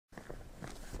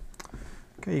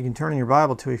Okay, you can turn in your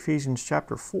Bible to Ephesians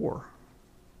chapter 4.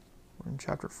 We're in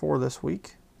chapter 4 this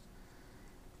week,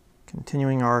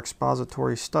 continuing our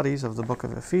expository studies of the book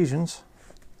of Ephesians.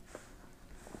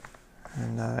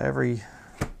 And every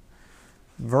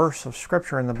verse of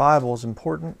Scripture in the Bible is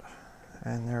important,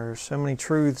 and there are so many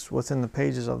truths within the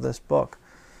pages of this book.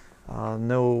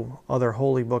 No other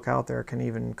holy book out there can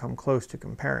even come close to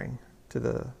comparing to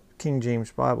the King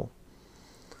James Bible.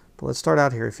 But let's start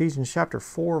out here. Ephesians chapter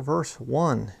 4, verse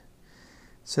 1. It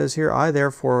says here, I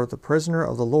therefore, the prisoner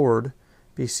of the Lord,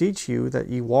 beseech you that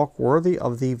ye walk worthy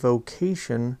of the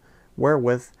vocation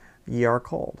wherewith ye are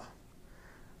called.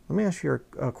 Let me ask you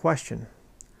a question.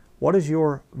 What is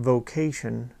your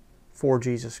vocation for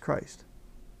Jesus Christ?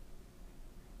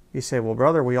 You say, well,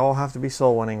 brother, we all have to be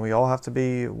soul winning. We all have to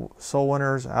be soul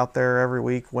winners out there every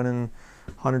week, winning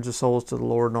hundreds of souls to the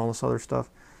Lord and all this other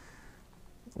stuff.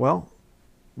 Well,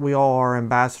 we all are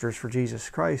ambassadors for Jesus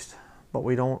Christ, but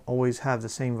we don't always have the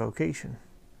same vocation.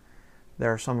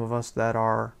 There are some of us that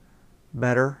are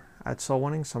better at soul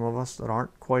winning, some of us that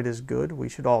aren't quite as good. We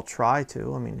should all try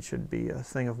to. I mean, it should be a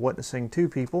thing of witnessing to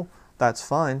people. That's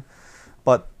fine.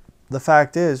 But the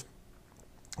fact is,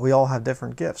 we all have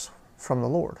different gifts from the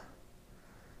Lord.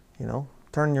 You know,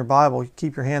 turn in your Bible,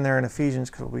 keep your hand there in Ephesians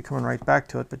because we'll be coming right back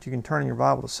to it, but you can turn in your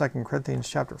Bible to 2 Corinthians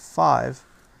chapter 5,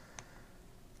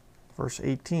 verse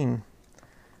 18.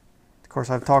 Of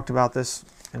course, I've talked about this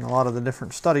in a lot of the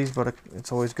different studies, but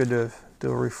it's always good to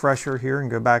do a refresher here and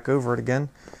go back over it again.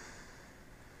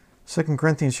 2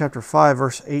 Corinthians chapter 5,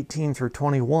 verse 18 through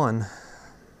 21.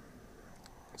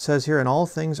 It says here, and all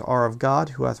things are of God,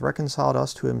 who hath reconciled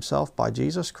us to himself by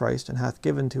Jesus Christ, and hath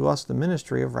given to us the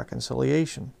ministry of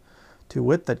reconciliation. To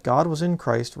wit, that God was in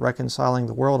Christ, reconciling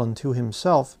the world unto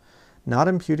himself, not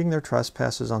imputing their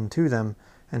trespasses unto them,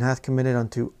 and hath committed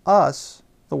unto us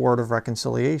the word of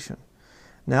reconciliation.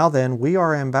 Now then, we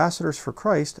are ambassadors for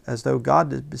Christ, as though God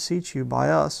did beseech you by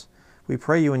us. We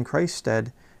pray you in Christ's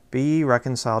stead, be ye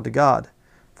reconciled to God.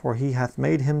 For he hath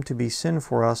made him to be sin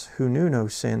for us, who knew no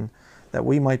sin, that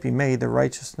we might be made the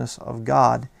righteousness of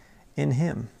God in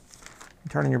him.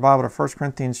 Turn in your Bible to 1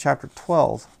 Corinthians chapter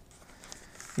 12.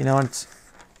 You know,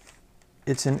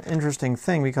 it's an interesting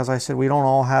thing because I said we don't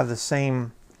all have the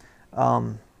same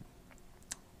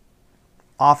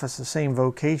office, the same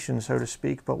vocation, so to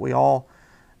speak, but we all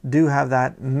do have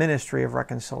that ministry of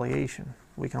reconciliation.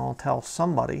 We can all tell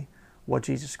somebody what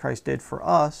Jesus Christ did for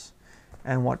us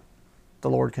and what the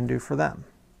Lord can do for them.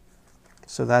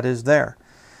 So that is there.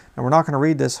 Now, we're not going to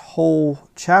read this whole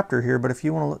chapter here, but if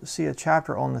you want to see a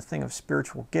chapter on the thing of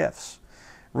spiritual gifts,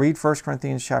 read 1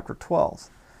 Corinthians chapter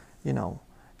 12, you know,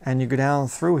 and you go down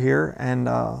through here and,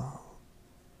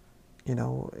 you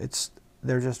know,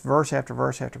 they're just verse after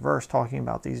verse after verse talking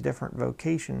about these different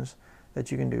vocations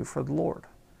that you can do for the Lord.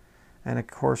 And of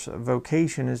course, a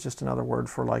vocation is just another word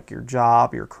for like your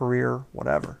job, your career,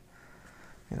 whatever,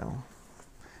 you know.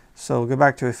 So go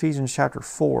back to Ephesians chapter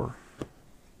 4.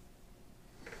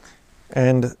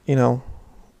 And, you know,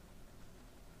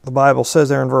 the Bible says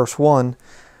there in verse 1,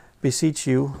 beseech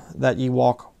you that ye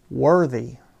walk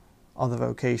worthy of the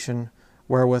vocation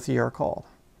wherewith ye are called.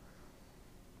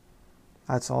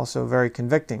 That's also very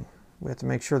convicting. We have to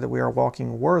make sure that we are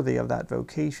walking worthy of that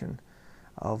vocation,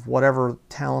 of whatever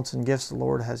talents and gifts the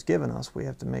Lord has given us. We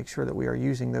have to make sure that we are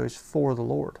using those for the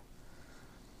Lord.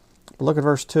 But look at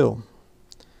verse 2.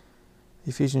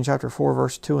 Ephesians chapter 4,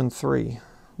 verse 2 and 3.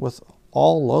 With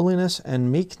all lowliness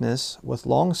and meekness, with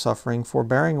long-suffering,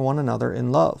 forbearing one another in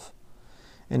love,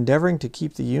 endeavoring to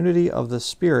keep the unity of the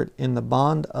Spirit in the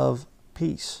bond of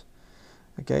peace.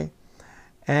 Okay?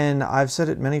 And I've said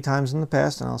it many times in the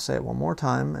past, and I'll say it one more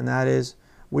time, and that is,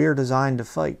 we are designed to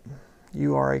fight.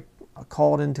 You are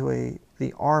called into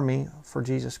the army for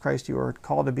Jesus Christ. You are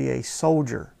called to be a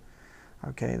soldier.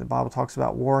 Okay? The Bible talks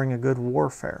about warring a good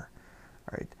warfare.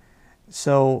 All right?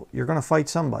 So you're going to fight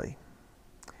somebody.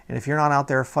 And if you're not out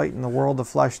there fighting the world, the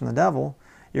flesh, and the devil,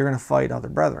 you're going to fight other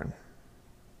brethren.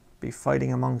 Be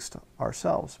fighting amongst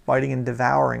ourselves, fighting and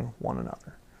devouring one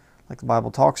another, like the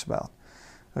Bible talks about.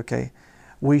 Okay,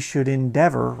 we should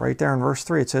endeavor, right there in verse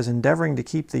 3, it says, endeavoring to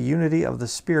keep the unity of the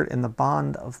Spirit in the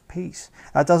bond of peace.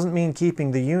 That doesn't mean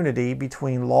keeping the unity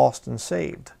between lost and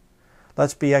saved.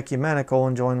 Let's be ecumenical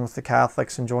and join with the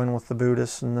Catholics and join with the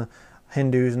Buddhists and the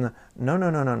Hindus. And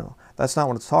No. That's not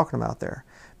what it's talking about there.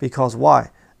 Because why?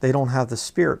 They don't have the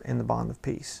Spirit in the bond of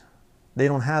peace. They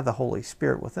don't have the Holy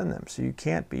Spirit within them, so you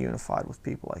can't be unified with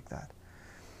people like that.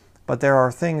 But there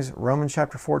are things, Romans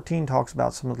chapter 14 talks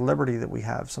about some of the liberty that we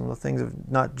have, some of the things of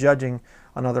not judging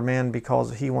another man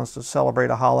because he wants to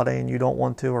celebrate a holiday and you don't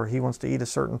want to, or he wants to eat a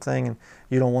certain thing and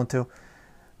you don't want to.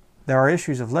 there are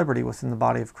issues of liberty within the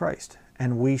body of Christ,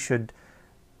 and we should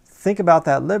think about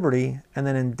that liberty and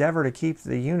then endeavor to keep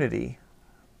the unity,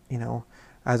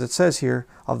 as it says here,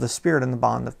 of the Spirit in the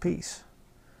bond of peace.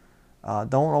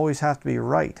 Don't always have to be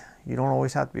right. You don't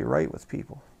always have to be right with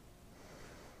people.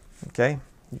 Okay?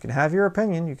 You can have your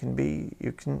opinion.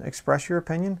 You can express your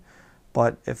opinion.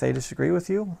 But if they disagree with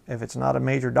you, if it's not a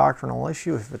major doctrinal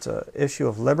issue, if it's an issue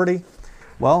of liberty,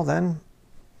 well then,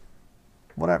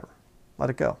 whatever. Let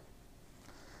it go.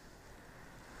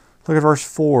 Look at verse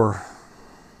 4.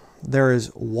 There is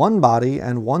one body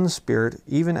and one Spirit,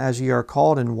 even as ye are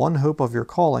called in one hope of your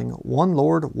calling, one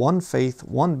Lord, one faith,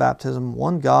 one baptism,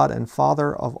 one God and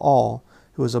Father of all,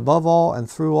 who is above all and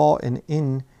through all and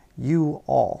in you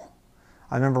all.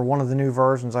 I remember one of the new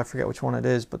versions, I forget which one it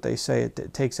is, but they say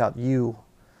it takes out you.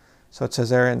 So it says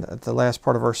there at the last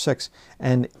part of verse 6,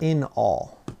 and in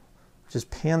all, which is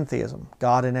pantheism,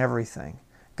 God in everything.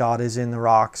 God is in the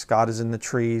rocks, God is in the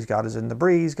trees, God is in the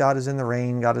breeze, God is in the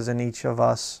rain, God is in each of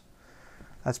us.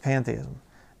 That's pantheism.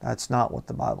 That's not what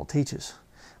the Bible teaches.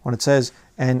 When it says,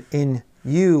 and in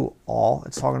you all,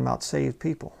 it's talking about saved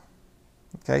people.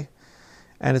 Okay?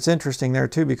 And it's interesting there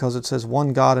too, because it says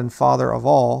one God and Father of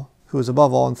all, who is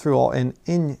above all and through all, and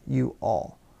in you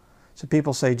all. So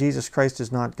people say Jesus Christ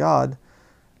is not God.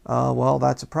 Well,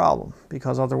 that's a problem,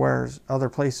 because other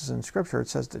places in Scripture it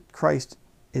says that Christ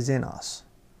is in us.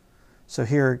 So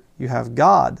here you have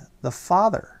God, the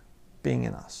Father, being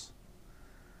in us.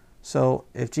 So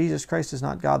if Jesus Christ is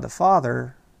not God the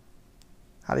Father,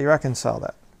 how do you reconcile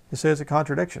that? You say it's a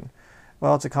contradiction.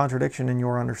 Well, it's a contradiction in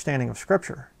your understanding of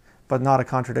Scripture, but not a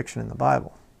contradiction in the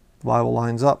Bible. The Bible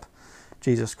lines up.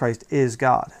 Jesus Christ is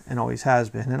God, and always has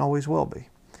been, and always will be.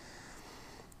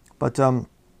 But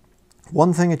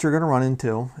one thing that you're going to run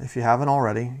into, if you haven't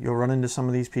already, you'll run into some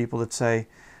of these people that say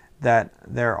that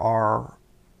there are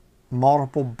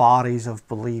multiple bodies of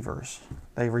believers.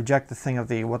 They reject the thing of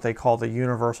what they call the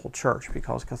universal church,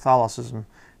 because Catholicism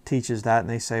teaches that, and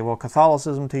they say, well,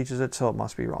 Catholicism teaches it, so it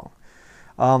must be wrong.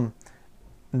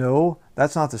 No,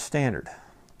 that's not the standard.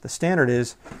 The standard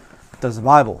is, does the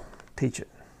Bible teach it?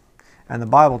 And the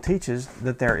Bible teaches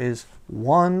that there is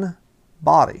one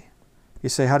body. You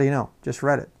say, how do you know? Just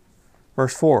read it.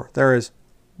 Verse 4, there is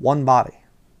one body.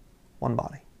 One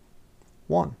body.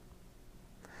 One.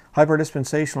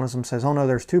 Hyperdispensationalism says, oh no,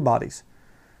 there's two bodies.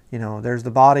 There's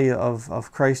the body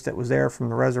of Christ that was there from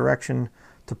the resurrection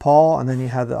to Paul, and then you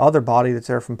have the other body that's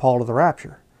there from Paul to the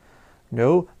rapture.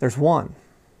 No, there's one.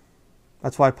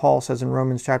 That's why Paul says in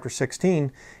Romans chapter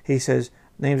 16, he says,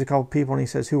 names a couple people, and he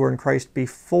says, who were in Christ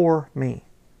before me.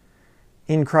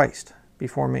 In Christ,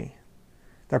 before me.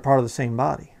 They're part of the same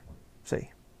body.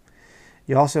 See?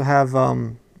 You also have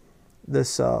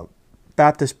this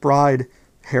Baptist bride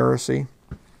heresy,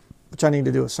 which I need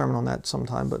to do a sermon on that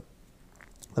sometime, but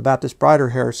the Baptist bride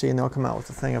heresy, and they'll come out with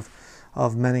the thing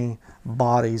of many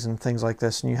bodies and things like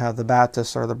this, and you have the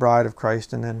Baptists are the bride of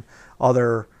Christ, and then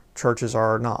other churches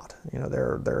are not.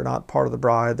 They're not part of the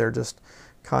bride, they're just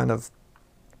kind of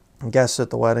guests at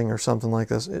the wedding or something like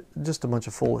this. Just a bunch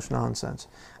of foolish nonsense.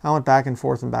 I went back and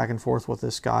forth with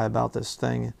this guy about this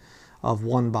thing of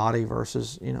one body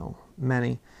versus,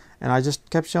 many. And I just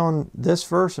kept showing this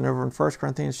verse, and over in 1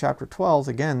 Corinthians chapter 12,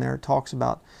 again, there it talks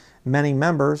about many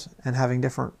members and having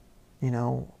different,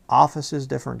 offices,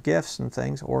 different gifts and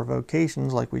things, or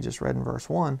vocations, like we just read in verse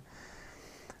 1.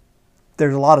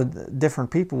 There's a lot of different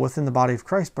people within the body of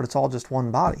Christ, but it's all just one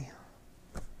body.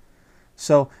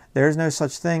 So there's no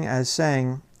such thing as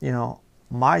saying,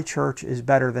 my church is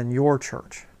better than your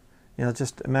church.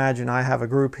 Just imagine I have a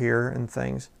group here and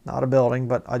things, not a building,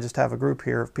 but I just have a group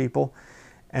here of people,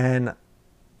 and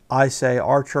I say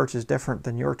our church is different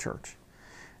than your church.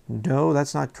 No,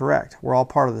 that's not correct. We're all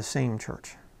part of the same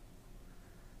church.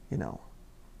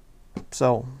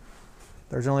 So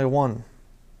there's only one.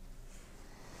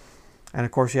 And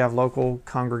of course you have local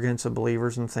congregants of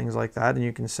believers and things like that, and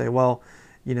you can say, well,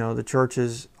 the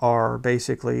churches are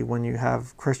basically, when you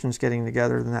have Christians getting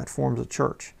together, then that forms a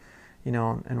church,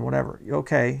 and whatever.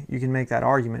 Okay, you can make that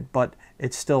argument, but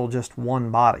it's still just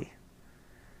one body.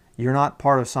 You're not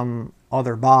part of some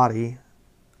other body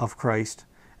of Christ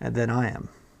than I am.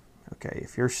 Okay,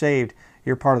 if you're saved,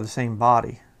 you're part of the same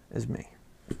body as me.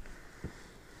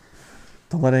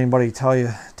 Don't let anybody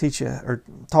teach you, or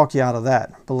talk you out of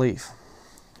that belief.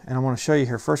 And I want to show you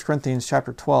here, 1 Corinthians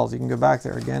chapter 12. You can go back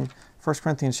there again. 1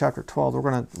 Corinthians chapter 12. We're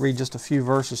going to read just a few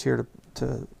verses here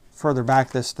to further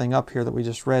back this thing up here that we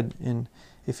just read in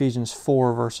Ephesians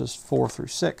 4, verses 4 through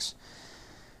 6.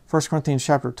 1 Corinthians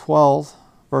chapter 12,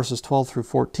 verses 12 through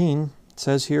 14. It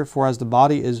says here, for as the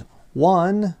body is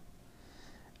one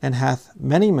and hath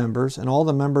many members, and all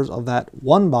the members of that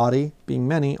one body, being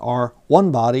many, are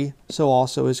one body, so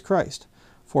also is Christ.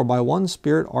 For by one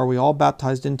Spirit are we all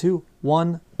baptized into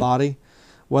one body,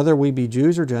 whether we be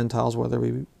Jews or Gentiles, whether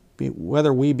we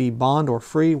be bond or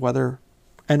free,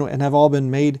 and have all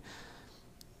been made,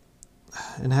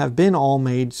 and have been all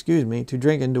made, to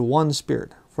drink into one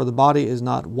Spirit. For the body is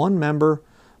not one member,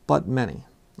 but many.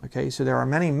 Okay, so there are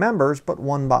many members, but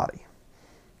one body.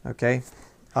 Okay,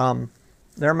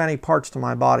 there are many parts to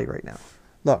my body right now.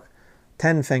 Look,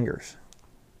 10 fingers.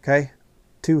 Okay,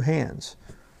 2 hands,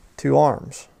 2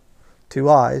 arms, 2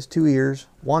 eyes, 2 ears,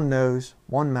 1 nose,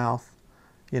 1 mouth.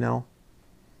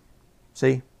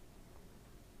 See?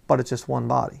 But it's just one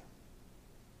body.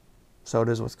 So it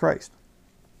is with Christ.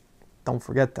 Don't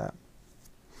forget that.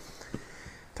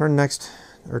 Turn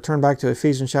back to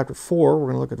Ephesians chapter 4. We're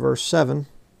going to look at verse 7.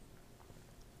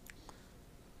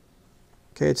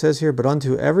 Okay, it says here, but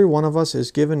unto every one of us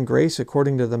is given grace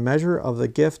according to the measure of the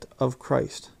gift of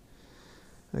Christ.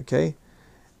 Okay?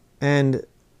 And,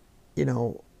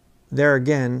 there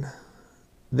again,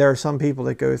 there are some people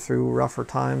that go through rougher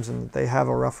times and they have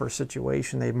a rougher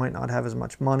situation. They might not have as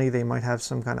much money. They might have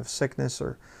some kind of sickness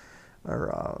or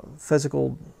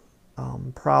physical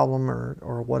problem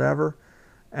or whatever.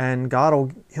 And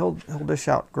God he'll dish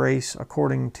out grace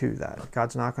according to that.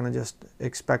 God's not going to just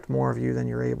expect more of you than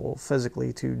you're able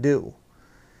physically to do.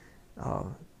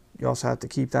 You also have to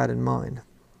keep that in mind.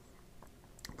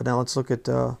 But now let's look at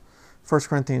 1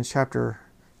 Corinthians chapter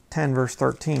 10, verse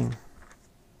 13.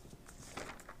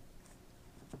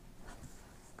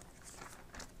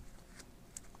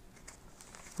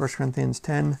 First Corinthians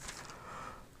 10,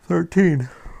 13.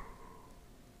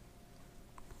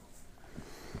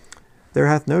 There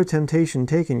hath no temptation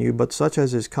taken you, but such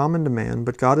as is common to man.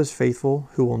 But God is faithful,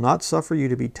 who will not suffer you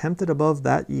to be tempted above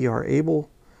that ye are able,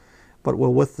 but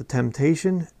will with the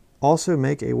temptation also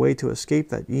make a way to escape,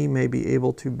 that ye may be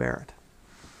able to bear it.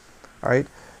 All right,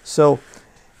 so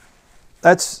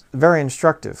that's very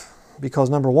instructive, because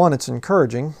number one, it's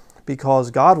encouraging, because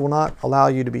God will not allow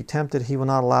you to be tempted. He will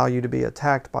not allow you to be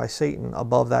attacked by Satan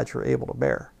above that you're able to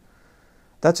bear.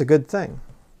 That's a good thing,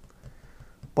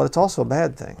 but it's also a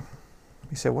bad thing.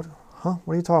 You say, what are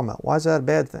you talking about? Why is that a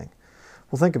bad thing?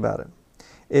 Well, think about it.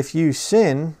 If you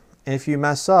sin, and if you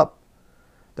mess up,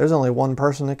 there's only one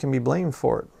person that can be blamed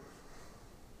for it.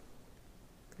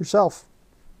 Yourself.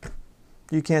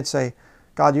 You can't say,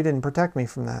 God, you didn't protect me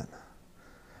from that.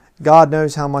 God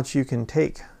knows how much you can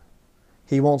take.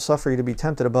 He won't suffer you to be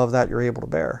tempted above that you're able to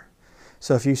bear.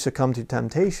 So if you succumb to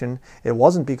temptation, it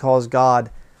wasn't because God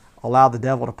allowed the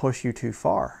devil to push you too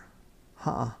far.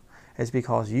 It's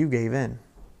because you gave in.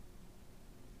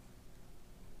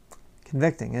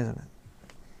 Convicting, isn't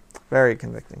it? Very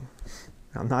convicting.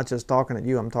 I'm not just talking at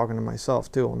you, I'm talking to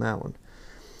myself too on that one.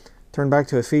 Turn back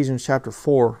to Ephesians chapter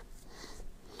 4.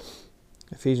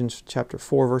 Ephesians chapter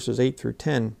 4, verses 8 through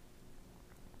 10.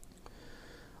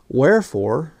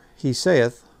 Wherefore, he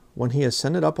saith, when he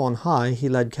ascended up on high, he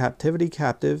led captivity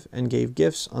captive, and gave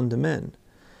gifts unto men.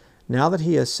 Now that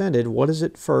he ascended, what is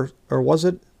it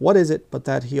but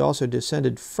that he also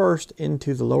descended first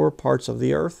into the lower parts of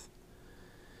the earth?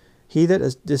 He that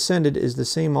is descended is the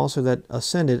same also that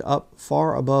ascended up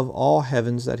far above all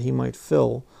heavens, that he might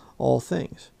fill all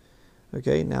things.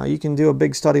 Okay, now you can do a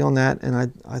big study on that,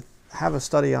 and I have a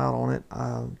study out on it.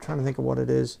 I'm trying to think of what it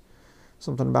is.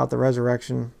 Something about the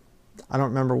resurrection. I don't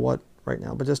remember what right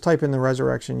now, but just type in the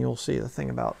resurrection, you'll see the thing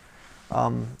about,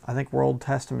 I think Old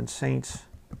Testament saints,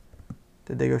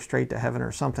 did they go straight to heaven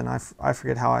or something? I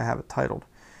forget how I have it titled,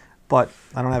 but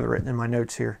I don't have it written in my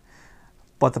notes here.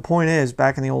 But the point is,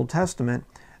 back in the Old Testament,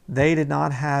 they did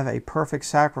not have a perfect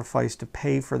sacrifice to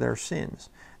pay for their sins.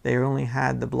 They only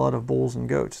had the blood of bulls and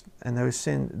goats, and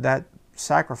that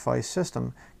sacrifice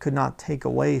system could not take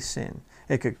away sin.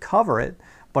 It could cover it,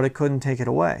 but it couldn't take it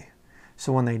away.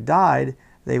 So when they died,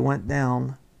 they went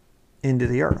down into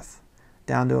the earth,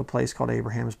 down to a place called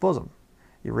Abraham's bosom.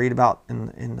 You read about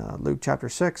in Luke chapter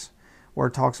 6, where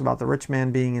it talks about the rich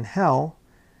man being in hell,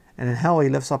 and in hell he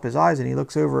lifts up his eyes and he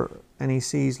looks over and he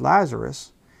sees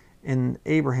Lazarus in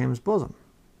Abraham's bosom.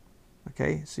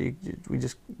 Okay, so we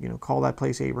just call that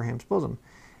place Abraham's bosom,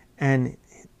 and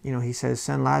he says,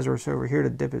 send Lazarus over here to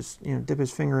dip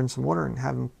his finger in some water and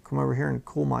have him come over here and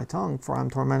cool my tongue, for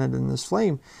I'm tormented in this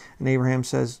flame. And Abraham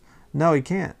says, no, he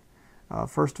can't.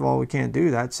 First of all, we can't do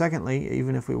that. Secondly,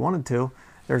 even if we wanted to,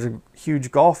 there's a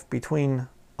huge gulf between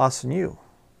us and you.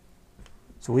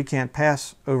 So we can't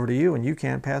pass over to you, and you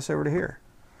can't pass over to here.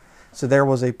 So there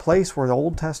was a place where the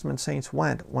Old Testament saints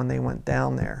went when they went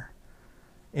down there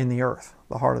in the earth,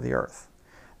 the heart of the earth.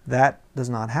 That does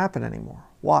not happen anymore.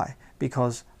 Why?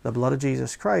 Because the blood of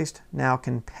Jesus Christ now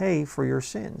can pay for your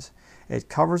sins. It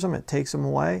covers them, it takes them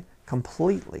away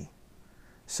completely.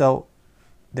 So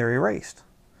they're erased.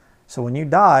 So when you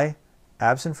die,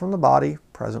 absent from the body,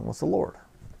 present with the Lord.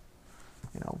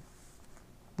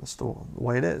 That's the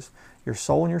way it is. Your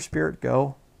soul and your spirit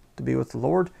go to be with the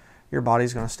Lord. Your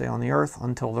body's going to stay on the earth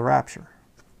until the rapture.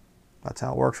 That's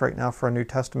how it works right now for a New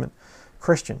Testament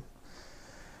Christian.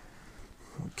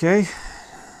 Okay.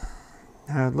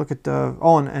 Look at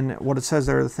and what it says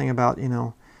there, the thing about,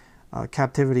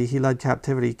 captivity. He led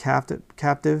captivity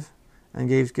captive and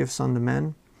gave gifts unto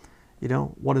men.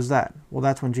 What is that? Well,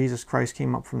 that's when Jesus Christ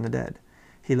came up from the dead.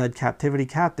 He led captivity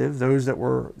captive, those that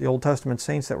were the Old Testament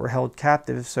saints that were held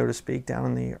captive, so to speak, down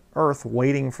on the earth,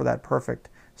 waiting for that perfect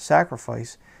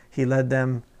sacrifice. He led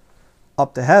them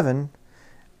up to heaven,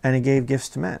 and he gave gifts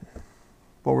to men.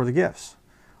 What were the gifts?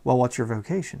 Well, what's your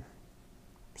vocation?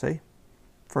 See?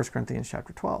 1 Corinthians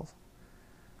chapter 12.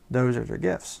 Those are the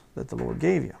gifts that the Lord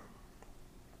gave you.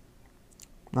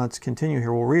 Now let's continue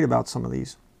here. We'll read about some of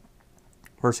these.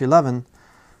 Verse 11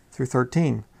 through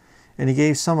 13. And he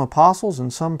gave some apostles,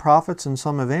 and some prophets, and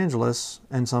some evangelists,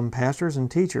 and some pastors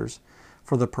and teachers,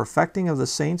 for the perfecting of the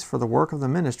saints, for the work of the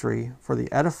ministry, for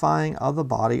the edifying of the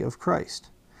body of Christ,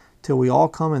 till we all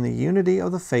come in the unity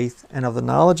of the faith and of the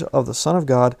knowledge of the Son of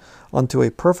God, unto a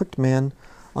perfect man,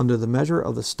 under the measure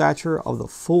of the stature of the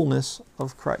fullness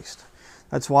of Christ.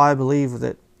 That's why I believe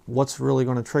that what's really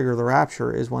going to trigger the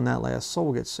rapture is when that last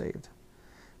soul gets saved,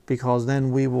 because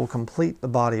then we will complete the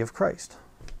body of Christ.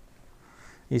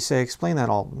 You say, explain that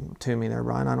all to me there,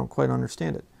 Brian. I don't quite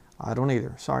understand it. I don't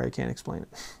either. Sorry, I can't explain it.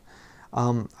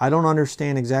 I don't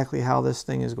understand exactly how this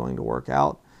thing is going to work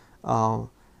out. How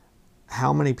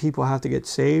many people have to get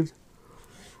saved?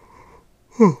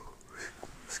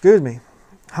 Excuse me.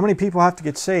 How many people have to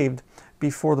get saved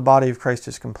before the body of Christ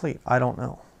is complete? I don't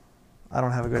know. I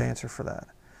don't have a good answer for that.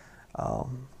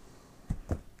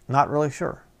 Not really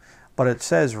sure. But it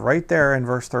says right there in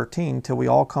verse 13, till we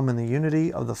all come in the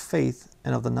unity of the faith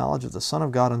and of the knowledge of the Son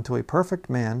of God, unto a perfect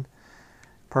man,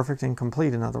 perfect and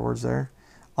complete, in other words there,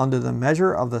 unto the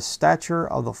measure of the stature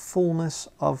of the fullness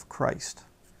of Christ.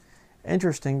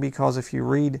 Interesting, because if you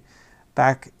read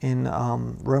back in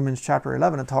Romans chapter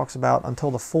 11, it talks about until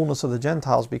the fullness of the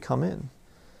Gentiles be come in.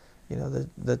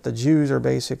 That the Jews are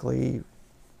basically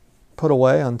put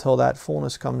away until that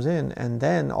fullness comes in, and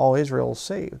then all Israel is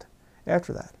saved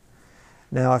after that.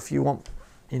 Now, if you want,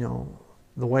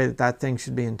 the way that thing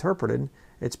should be interpreted,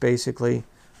 it's basically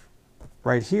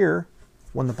right here,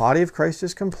 when the body of Christ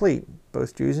is complete,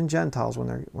 both Jews and Gentiles,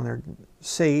 when they're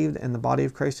saved and the body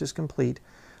of Christ is complete,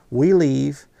 we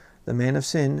leave, the man of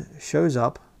sin shows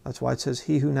up. That's why it says,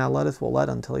 he who now letteth will let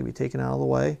until he be taken out of the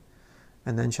way,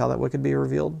 and then shall that wicked be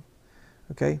revealed.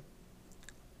 Okay?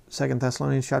 2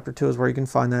 Thessalonians chapter 2 is where you can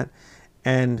find that.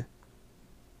 And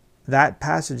that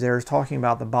passage there is talking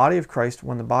about the body of Christ.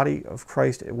 When the body of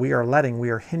Christ, we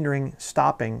are hindering,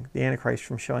 stopping the Antichrist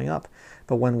from showing up.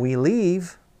 But when we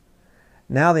leave,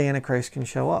 now the Antichrist can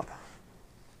show up.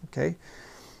 Okay?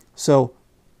 So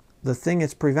the thing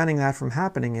that's preventing that from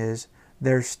happening is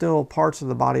there's still parts of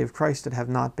the body of Christ that have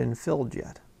not been filled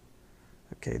yet.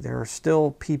 Okay? There are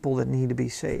still people that need to be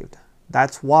saved.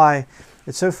 That's why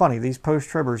it's so funny. These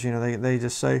post-tribbers, they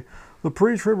just say, the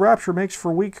pre-trib rapture makes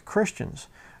for weak Christians.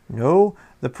 No,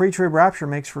 the pre-trib rapture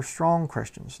makes for strong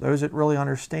Christians, those that really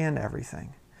understand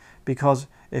everything. Because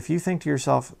if you think to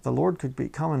yourself, the Lord could be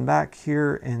coming back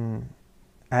here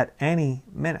at any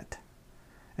minute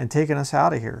and taking us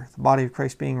out of here, the body of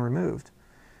Christ being removed,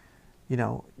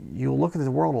 you'll look at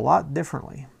the world a lot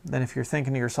differently than if you're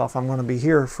thinking to yourself, I'm going to be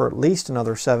here for at least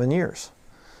another 7 years,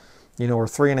 or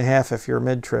 3.5 if you're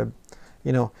mid-trib.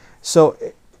 So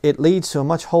it leads to a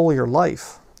much holier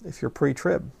life if you're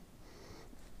pre-trib.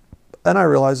 And I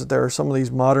realize that there are some of these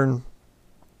modern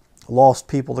lost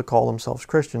people that call themselves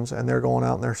Christians, and they're going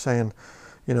out and they're saying,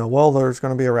 well, there's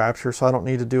going to be a rapture, so I don't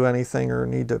need to do anything or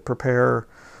need to prepare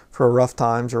for rough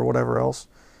times or whatever else.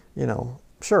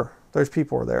 Sure, those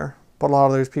people are there, but a lot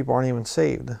of those people aren't even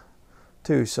saved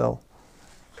too. So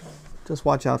just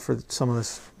watch out for some of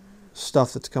this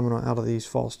stuff that's coming out of these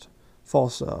false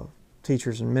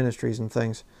teachers and ministries and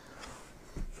things.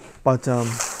 But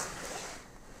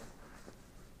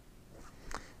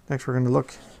next we're going to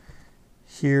look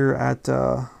here at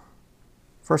 1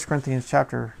 Corinthians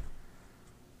chapter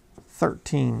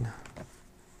 13.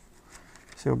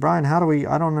 So, Brian, I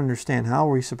don't understand. How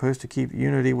are we supposed to keep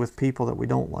unity with people that we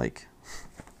don't like?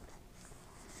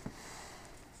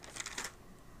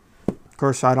 Of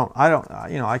course, I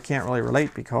can't really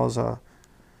relate because,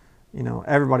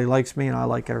 everybody likes me and I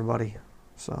like everybody.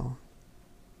 So,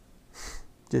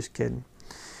 Just kidding.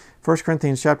 1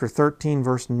 Corinthians chapter 13,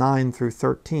 verse 9 through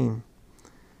 13.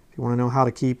 If you want to know how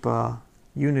to keep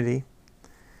unity.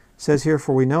 It says here,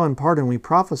 "For we know in part and we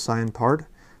prophesy in part,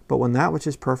 but when that which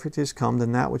is perfect is come,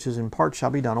 then that which is in part shall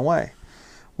be done away.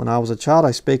 When I was a child,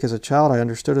 I spake as a child, I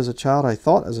understood as a child, I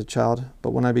thought as a child,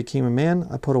 but when I became a man,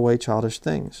 I put away childish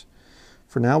things.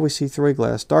 For now we see through a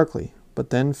glass darkly,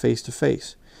 but then face to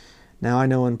face. Now I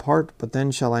know in part, but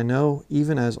then shall I know,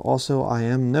 even as also I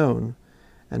am known.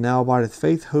 And now abideth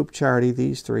faith, hope, charity,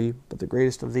 these three, but the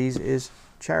greatest of these is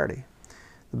charity."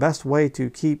 The best way to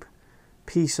keep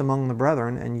peace among the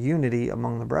brethren and unity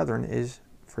among the brethren is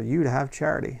for you to have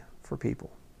charity for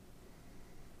people.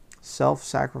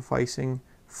 Self-sacrificing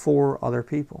for other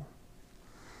people.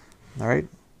 All right?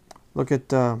 Look at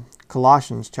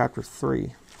Colossians chapter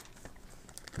 3.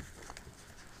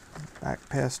 Back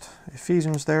past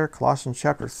Ephesians there. Colossians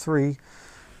chapter 3,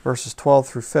 verses 12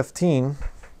 through 15.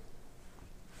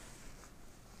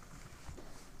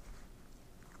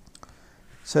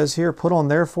 It says here, "Put on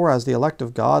therefore as the elect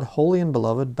of God, holy and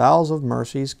beloved, bowels of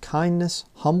mercies, kindness,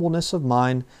 humbleness of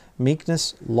mind,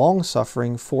 meekness,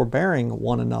 long-suffering, forbearing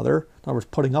one another," in other words,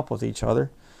 putting up with each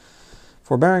other,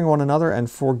 "forbearing one another,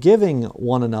 and forgiving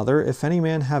one another, if any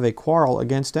man have a quarrel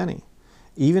against any.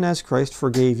 Even as Christ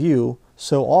forgave you,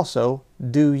 so also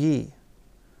do ye." You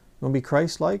want to be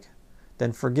Christ-like?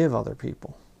 Then forgive other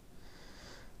people.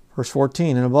 Verse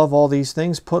 14, "And above all these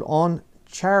things put on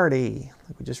charity,"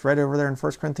 like we just read over there in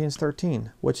 1 Corinthians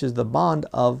 13, "which is the bond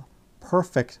of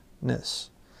perfectness.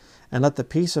 And let the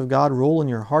peace of God rule in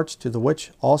your hearts, to the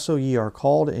which also ye are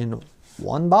called in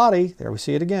one body," there we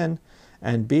see it again,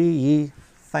 "and be ye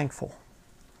thankful."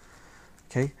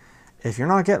 Okay? If you're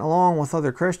not getting along with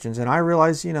other Christians, and I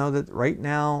realize, that right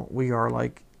now we are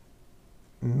like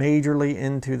majorly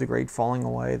into the great falling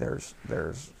away. There's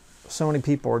so many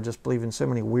people are just believing so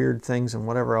many weird things and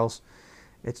whatever else.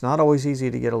 It's not always easy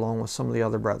to get along with some of the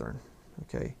other brethren.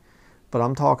 Okay? But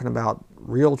I'm talking about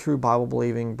real, true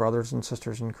Bible-believing brothers and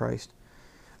sisters in Christ.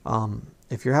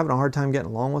 If you're having a hard time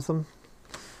getting along with them,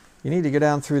 you need to go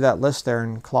down through that list there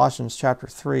in Colossians chapter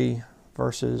 3,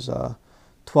 verses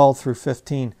 12 through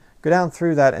 15. Go down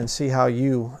through that and see how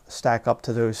you stack up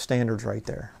to those standards right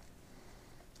there.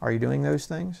 Are you doing those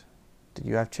things? Do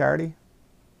you have charity?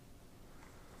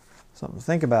 Something to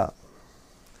think about.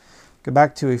 Go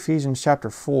back to Ephesians chapter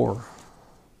 4.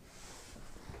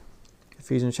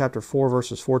 Ephesians chapter 4,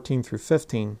 verses 14 through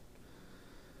 15.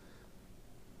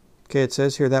 Okay, it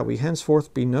says here, "That we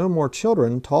henceforth be no more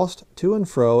children, tossed to and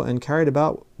fro, and carried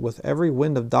about with every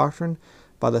wind of doctrine,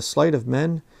 by the sleight of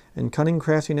men, and cunning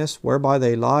craftiness, whereby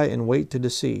they lie in wait to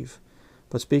deceive.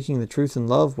 But speaking the truth in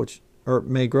love, which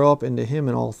may grow up into him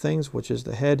in all things, which is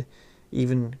the head,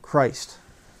 even Christ."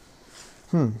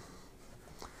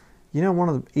 One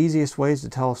of the easiest ways to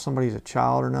tell if somebody's a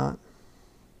child or not,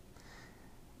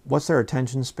 what's their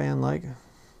attention span like?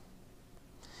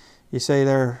 You say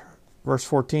there, verse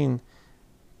 14,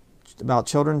 about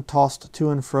children tossed to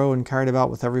and fro and carried about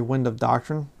with every wind of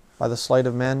doctrine, by the sleight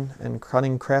of men and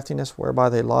cunning craftiness, whereby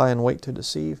they lie in wait to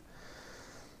deceive.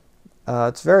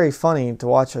 It's very funny to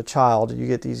watch a child. You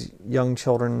get these young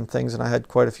children and things, and I had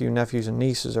quite a few nephews and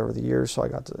nieces over the years, so I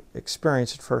got to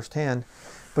experience it firsthand.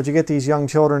 But you get these young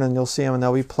children, and you'll see them, and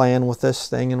they'll be playing with this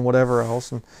thing and whatever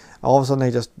else, and all of a sudden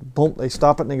they just, boom, they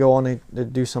stop it and they go on, they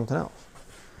do something else.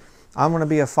 I'm going to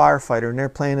be a firefighter, and they're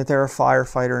playing that they're a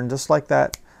firefighter, and just like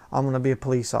that, I'm going to be a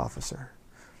police officer.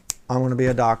 I'm going to be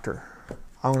a doctor.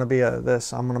 I'm going to be a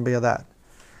this. I'm going to be a that.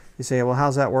 You say, well,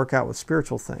 how's that work out with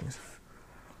spiritual things?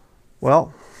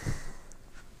 Well,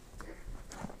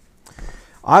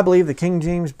 I believe the King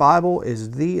James Bible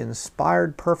is the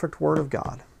inspired, perfect Word of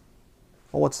God.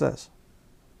 Well, what's this?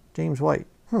 James White.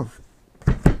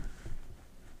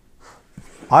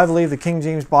 I believe the King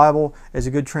James Bible is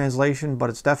a good translation, but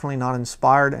it's definitely not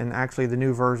inspired, and actually the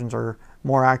new versions are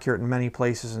more accurate in many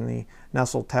places, and the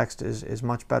Nestle text is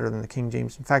much better than the King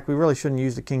James. In fact, we really shouldn't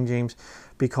use the King James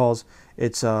because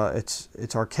it's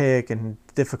archaic and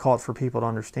difficult for people to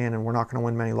understand, and we're not going to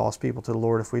win many lost people to the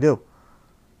Lord if we do.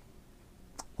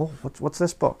 Oh, what's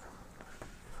this book?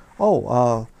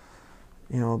 Oh,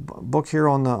 a book here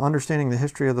on understanding the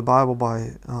history of the Bible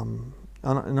by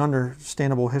an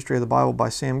understandable history of the Bible by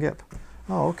Sam Gipp.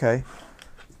 Oh, okay.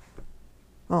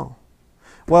 Oh.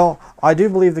 Well, I do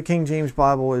believe the King James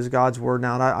Bible is God's Word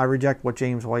now, and I reject what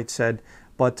James White said,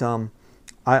 but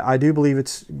I do believe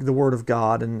it's the Word of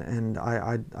God, and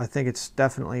I think it's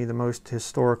definitely the most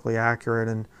historically accurate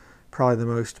and probably the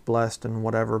most blessed and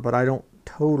whatever, but I don't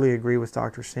totally agree with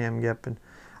Dr. Sam Gipp, and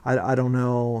I don't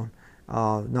know,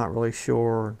 not really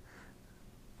sure.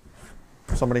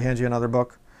 Somebody hands you another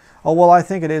book. Oh, well, I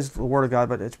think it is the Word of God,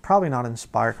 but it's probably not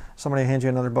inspired. Somebody hands you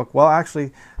another book. Well,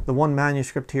 actually, the one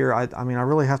manuscript here, I mean, I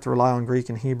really have to rely on Greek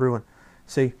and Hebrew. And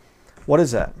see, what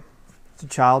is that? It's a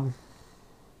child.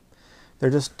 They're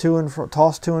just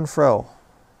tossed to and fro.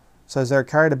 It says they're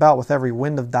carried about with every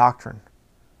wind of doctrine.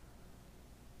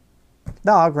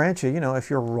 Now, I'll grant you, if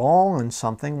you're wrong in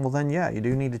something, well, then, yeah, you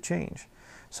do need to change.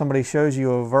 Somebody shows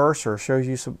you a verse or shows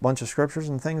you a bunch of scriptures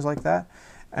and things like that,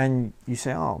 and you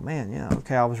say, oh, man, yeah,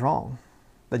 okay, I was wrong.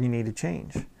 Then you need to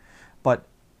change. But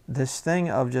this thing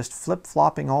of just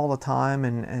flip-flopping all the time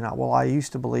and well, I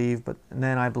used to believe, but and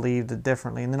then I believed it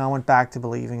differently, and then I went back to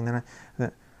believing, and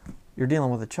then you're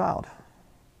dealing with a child.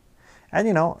 And,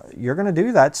 you're going to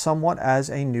do that somewhat as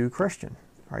a new Christian.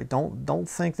 Right? Don't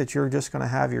think that you're just going to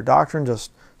have your doctrine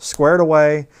just squared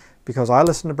away. Because I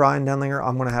listen to Brian Denlinger,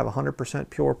 I'm going to have 100%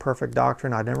 pure, perfect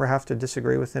doctrine. I never have to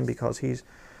disagree with him because he's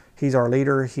our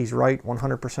leader. He's right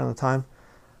 100% of the time.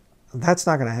 That's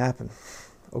not going to happen.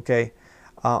 Okay?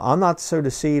 I'm not so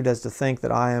deceived as to think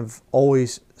that I have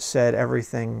always said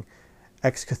everything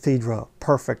ex cathedra,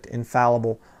 perfect,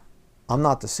 infallible. I'm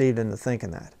not deceived into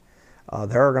thinking that.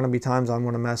 There are going to be times I'm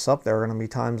going to mess up. There are going to be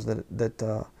times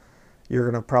that you're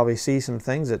going to probably see some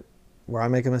things where I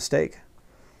make a mistake.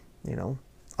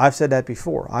 I've said that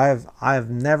before. I have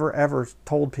never ever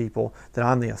told people that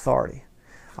I'm the authority.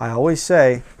 I always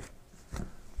say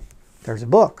there's a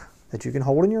book that you can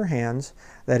hold in your hands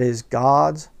that is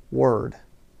God's Word.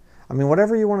 I mean,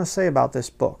 whatever you want to say about this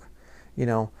book,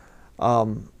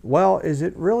 well, is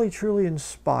it really truly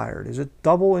inspired? Is it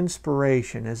double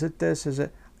inspiration? Is it this?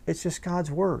 It's just God's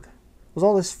Word. There's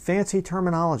all this fancy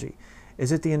terminology.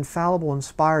 Is it the infallible,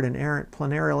 inspired, inerrant,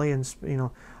 plenarily, and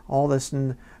all this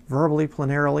and verbally,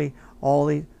 plenarily, all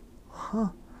the,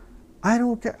 I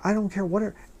don't care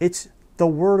whatever. It's the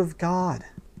Word of God.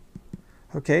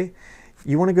 Okay?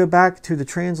 You want to go back to the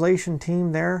translation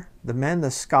team there, the men,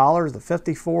 the scholars, the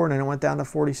 54, and then it went down to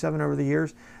 47 over the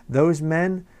years. Those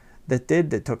men that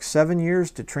took 7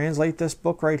 years to translate this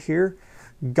book right here,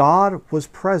 God was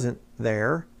present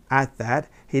there at that.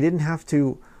 He didn't have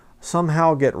to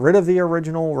somehow get rid of the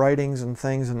original writings and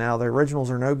things, and now the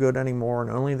originals are no good anymore, and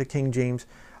only the King James.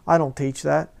 I don't teach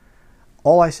that.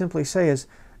 All I simply say is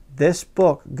this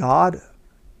book, God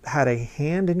had a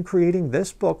hand in creating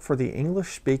this book for the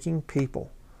English-speaking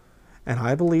people. And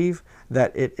I believe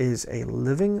that it is a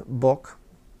living book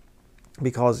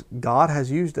because God has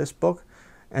used this book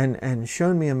and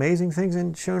shown me amazing things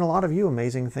and shown a lot of you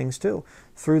amazing things too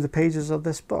through the pages of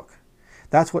this book.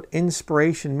 That's what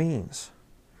inspiration means.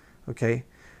 Okay?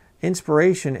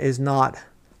 Inspiration is not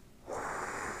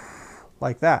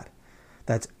like that.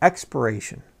 That's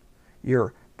expiration.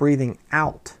 You're breathing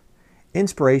out.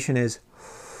 Inspiration is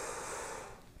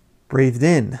breathed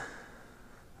in.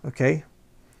 Okay?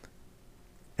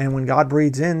 And when God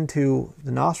breathes into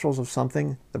the nostrils of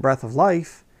something, the breath of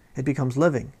life, it becomes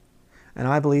living. And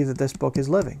I believe that this book is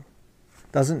living.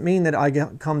 Doesn't mean that I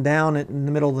come down in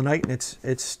the middle of the night and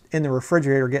it's in the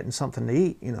refrigerator getting something to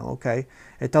eat, okay?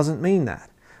 It doesn't mean that.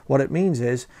 What it means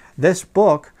is this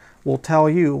book will tell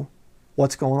you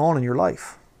what's going on in your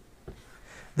life.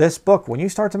 This book, when you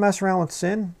start to mess around with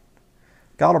sin,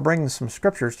 God will bring some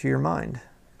scriptures to your mind.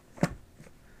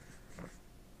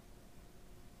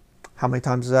 How many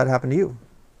times does that happen to you?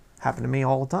 Happen to me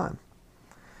all the time.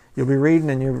 You'll be reading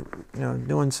and you're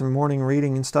doing some morning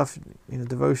reading and stuff,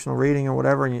 devotional reading or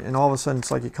whatever, and all of a sudden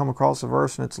it's like you come across a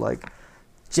verse and it's like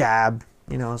jab,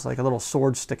 it's like a little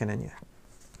sword sticking in you,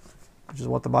 which is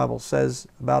what the Bible says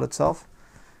about itself.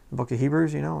 The book of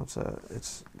Hebrews,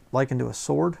 it's likened to a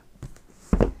sword.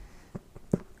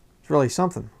 It's really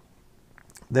something.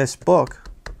 This book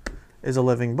is a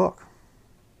living book.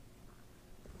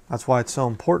 That's why it's so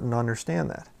important to understand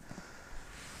that.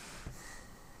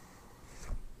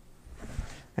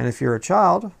 And if you're a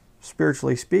child,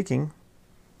 spiritually speaking,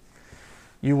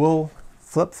 you will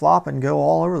flip-flop and go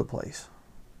all over the place.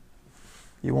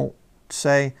 You won't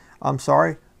say, I'm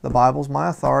sorry, the Bible's my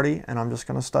authority, and I'm just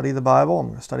going to study the Bible. I'm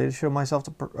going to study to show myself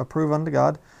to approve unto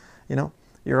God. You're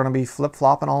going to be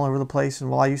flip-flopping all over the place, and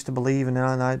well, I used to believe, and then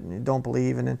I don't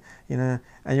believe, and then,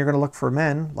 and you're going to look for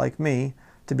men like me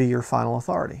to be your final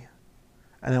authority.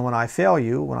 And then when I fail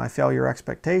you, when I fail your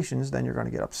expectations, then you're going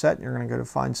to get upset and you're going to go to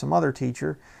find some other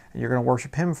teacher and you're going to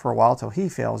worship him for a while till he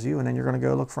fails you, and then you're going to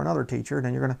go look for another teacher, and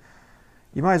then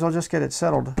you might as well just get it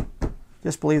settled.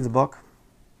 Just believe the book.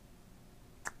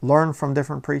 Learn from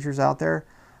different preachers out there,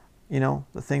 the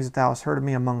things that thou hast heard of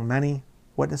me among many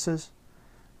witnesses.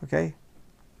 Okay?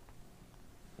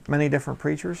 Many different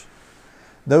preachers.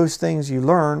 Those things you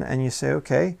learn and you say,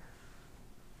 okay,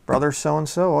 Brother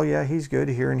so-and-so, oh yeah, he's good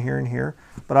here and here and here,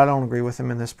 but I don't agree with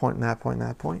him in this point and that point and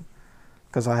that point,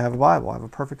 because I have a Bible. I have a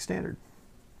perfect standard.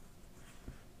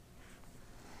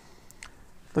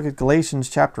 Look at Galatians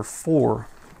chapter 4.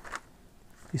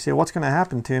 You say, what's going to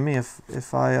happen to me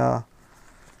if I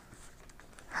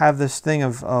have this thing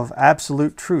of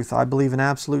absolute truth? I believe in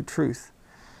absolute truth.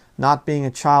 Not being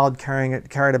a child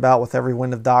carried about with every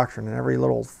wind of doctrine and every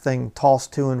little thing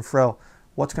tossed to and fro.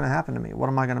 What's going to happen to me? What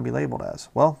am I going to be labeled as?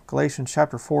 Well, Galatians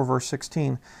chapter 4, verse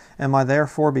 16. Am I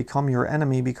therefore become your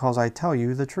enemy because I tell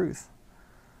you the truth?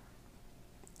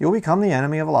 You'll become the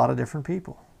enemy of a lot of different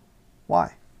people.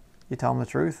 Why? You tell them the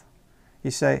truth.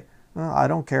 You say, well, I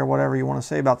don't care whatever you want to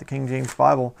say about the King James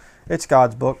Bible. It's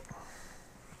God's book.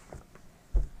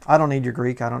 I don't need your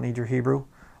Greek. I don't need your Hebrew.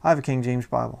 I have a King James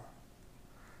Bible.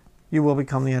 You will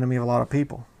become the enemy of a lot of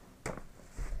people.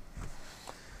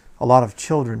 A lot of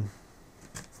children.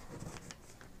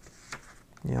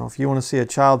 You know, if you want to see a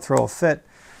child throw a fit,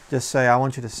 just say, I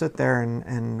want you to sit there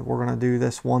and we're going to do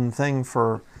this one thing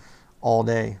for all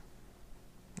day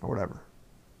or whatever.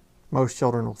 Most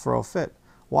children will throw a fit.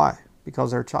 Why?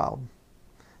 Because they're a child.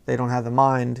 They don't have the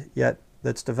mind yet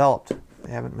that's developed.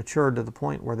 They haven't matured to the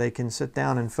point where they can sit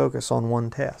down and focus on one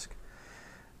task.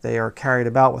 They are carried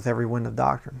about with every wind of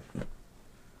doctrine.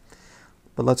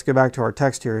 But let's go back to our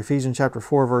text here. Ephesians chapter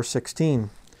 4, verse 16.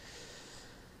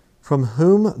 From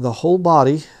whom the whole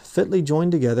body, fitly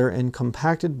joined together and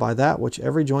compacted by that which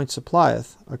every joint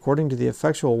supplieth, according to the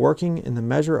effectual working in the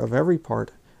measure of every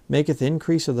part, maketh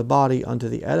increase of the body unto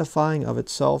the edifying of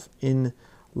itself in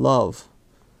love.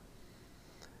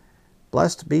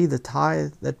 Blessed be the tie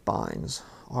that binds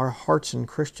our hearts in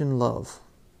Christian love.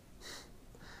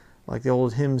 Like the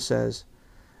old hymn says.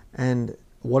 And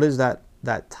what is that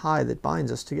tie that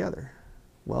binds us together?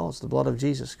 Well, it's the blood of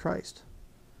Jesus Christ.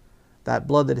 That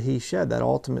blood that he shed, that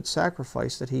ultimate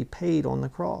sacrifice that he paid on the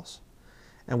cross.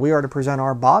 And we are to present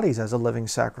our bodies as a living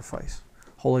sacrifice,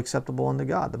 wholly acceptable unto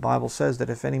God. The Bible says that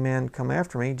if any man come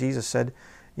after me, Jesus said,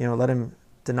 you know, let him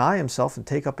deny himself and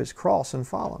take up his cross and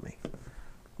follow me.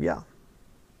 Yeah.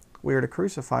 We are to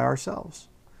crucify ourselves.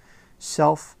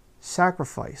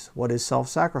 Self-sacrifice. What is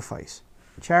self-sacrifice?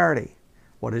 Charity.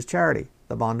 What is charity?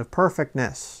 The bond of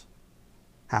perfectness.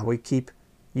 How we keep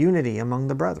unity among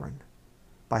the brethren.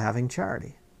 By having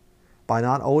charity. By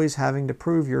not always having to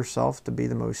prove yourself to be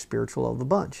the most spiritual of the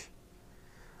bunch.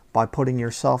 By putting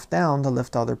yourself down to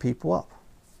lift other people up.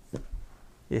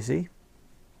 You see?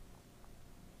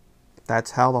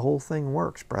 That's how the whole thing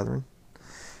works, brethren.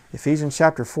 Ephesians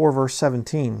chapter 4, verse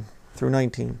 17 through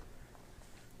 19.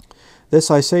 This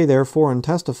I say therefore and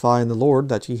testify in the Lord,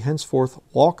 that ye henceforth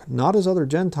walk not as other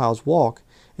Gentiles walk,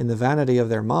 in the vanity of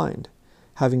their mind,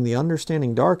 having the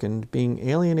understanding darkened, being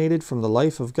alienated from the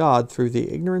life of God through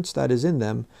the ignorance that is in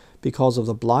them, because of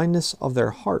the blindness of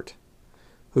their heart,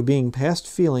 who being past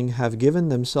feeling have given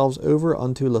themselves over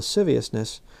unto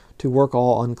lasciviousness, to work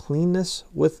all uncleanness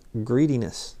with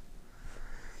greediness.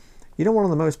 You know one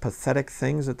of the most pathetic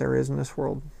things that there is in this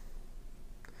world?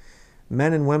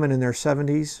 Men and women in their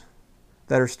 70s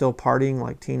that are still partying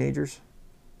like teenagers.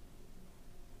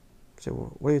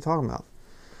 So what are you talking about?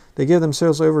 They give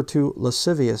themselves over to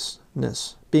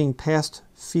lasciviousness, being past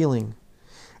feeling,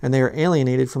 and they are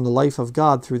alienated from the life of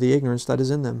God through the ignorance that is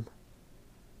in them.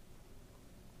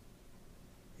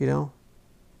 You know,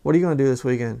 what are you going to do this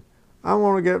weekend? I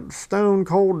want to get stone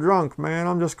cold drunk, man.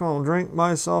 I'm just going to drink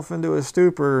myself into a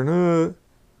stupor.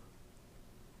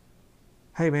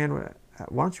 Hey, man,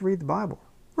 why don't you read the Bible?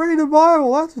 Read the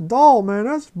Bible. That's dull, man.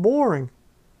 That's boring.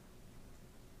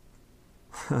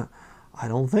 I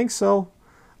don't think so.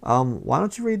 Why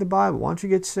don't you read the Bible? Why don't you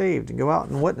get saved and go out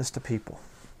and witness to people?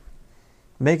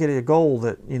 Make it a goal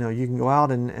that, you know, you can go out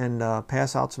and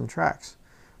pass out some tracts.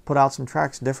 Put out some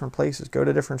tracts in different places. Go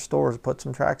to different stores, put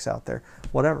some tracts out there.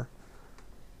 Whatever.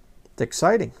 It's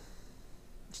exciting.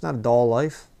 It's not a dull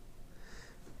life.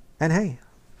 And hey,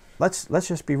 let's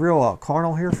just be real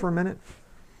carnal here for a minute.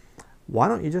 Why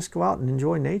don't you just go out and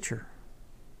enjoy nature?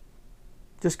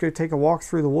 Just go take a walk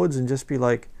through the woods and just be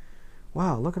like,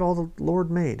 wow, look at all the Lord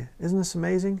made. Isn't this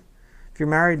amazing? If you're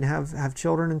married and have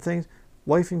children and things,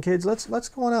 wife and kids, let's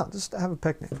go on out, just have a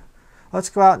picnic. Let's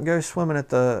go out and go swimming at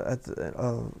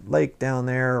the lake down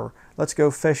there, or let's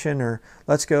go fishing, or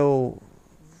let's go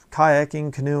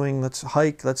kayaking, canoeing, let's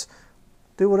hike, let's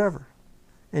do whatever.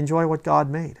 Enjoy what God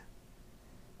made.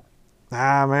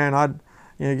 Ah, man, I'd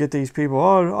get these people,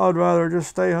 I'd rather just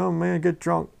stay home, man, get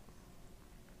drunk.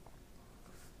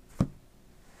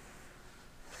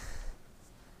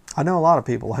 I know a lot of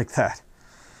people like that.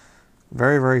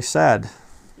 Very, very sad.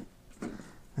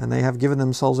 And they have given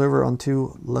themselves over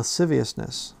unto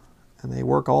lasciviousness. and they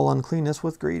work all uncleanness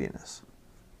with greediness.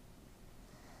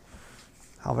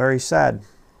 How very sad.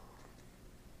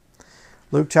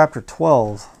 Luke chapter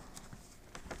 12.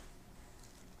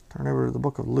 Turn over to the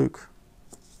book of Luke.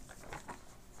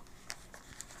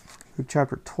 Luke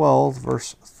chapter 12,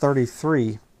 verse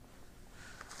 33.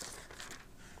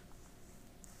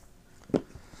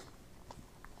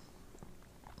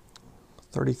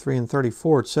 And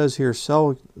 34, it says here,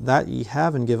 "Sell that ye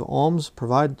have and give alms,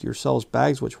 provide yourselves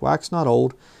bags which wax not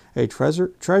old, a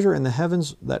treasure in the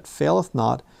heavens that faileth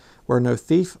not, where no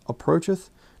thief approacheth,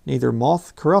 neither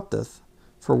moth corrupteth.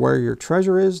 For where your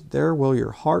treasure is, there will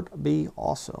your heart be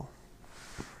also."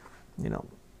 You know,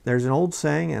 there's an old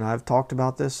saying, and I've talked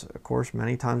about this, of course,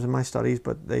 many times in my studies,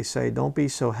 but they say, don't be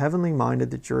so heavenly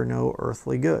minded that you're no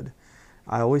earthly good.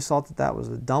 I always thought that that was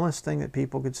the dumbest thing that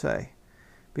people could say,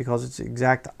 because it's the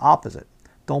exact opposite.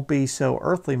 Don't be so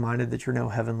earthly minded that you're no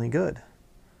heavenly good.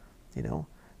 You know,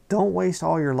 don't waste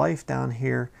all your life down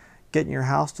here getting your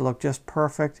house to look just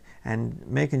perfect and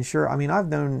making sure. I mean, I've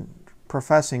known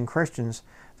professing Christians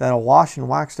that'll wash and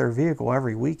wax their vehicle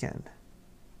every weekend.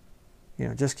 You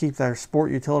know, just keep their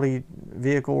sport utility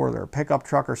vehicle or their pickup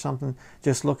truck or something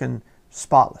just looking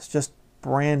spotless, just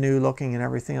brand new looking and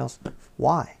everything else.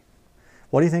 Why?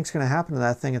 What do you think is going to happen to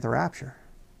that thing at the rapture?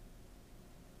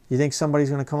 You think somebody's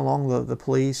going to come along, the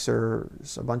police or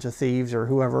a bunch of thieves or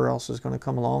whoever else is going to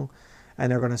come along,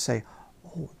 and they're going to say,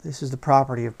 "Oh, this is the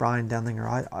property of Brian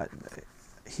Denlinger.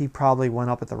 He probably went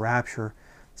up at the rapture,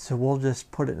 so we'll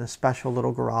just put it in a special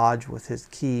little garage with his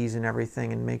keys and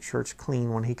everything and make sure it's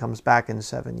clean when he comes back in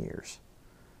 7 years."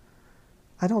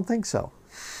 I don't think so.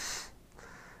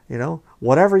 You know,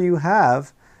 whatever you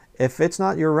have, if it's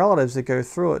not your relatives that go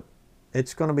through it,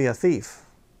 it's going to be a thief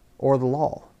or the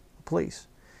law, the police.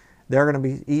 They're going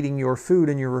to be eating your food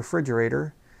in your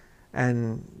refrigerator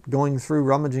and going through,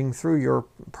 rummaging through your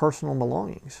personal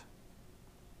belongings.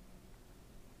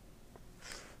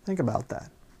 Think about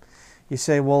that. You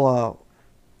say, well,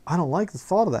 I don't like the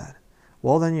thought of that.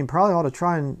 Well, then you probably ought to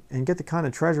try and get the kind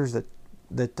of treasures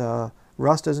that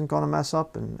rust isn't going to mess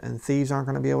up and thieves aren't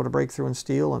going to be able to break through and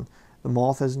steal and the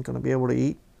moth isn't going to be able to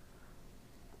eat.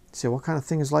 You say, what kind of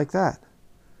thing is like that?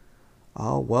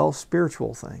 Oh, well,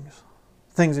 spiritual things.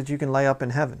 Things that you can lay up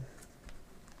in heaven.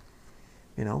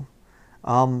 You know,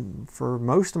 for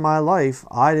most of my life,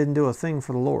 I didn't do a thing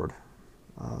for the Lord.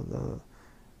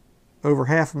 Over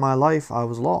half of my life, I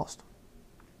was lost.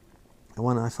 And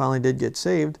when I finally did get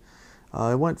saved,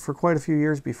 it went for quite a few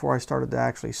years before I started to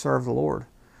actually serve the Lord.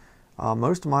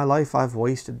 Most of my life I've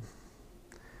wasted.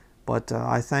 But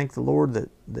I thank the Lord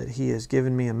that He has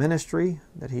given me a ministry,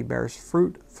 that He bears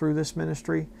fruit through this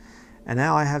ministry. And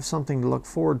now I have something to look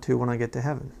forward to when I get to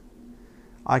heaven.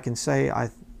 I can say,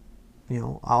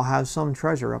 I'll have some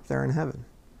treasure up there in heaven.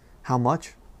 How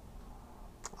much?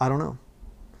 I don't know.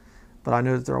 But I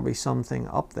know that there will be something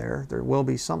up there. There will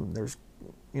be some. There's,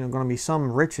 going to be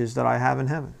some riches that I have in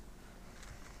heaven.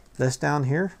 This down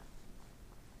here,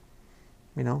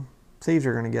 thieves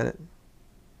are going to get it.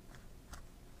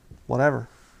 Whatever.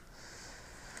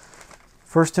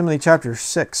 1 Timothy chapter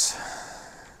 6.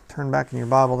 Turn back in your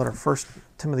Bible to 1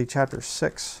 Timothy chapter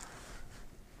 6.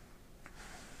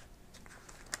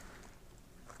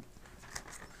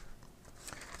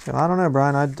 I don't know,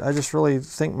 Brian. I just really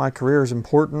think my career is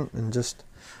important and just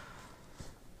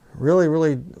really,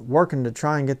 really working to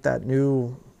try and get that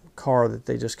new car that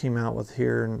they just came out with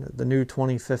here and the new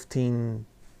 2015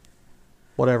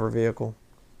 whatever vehicle.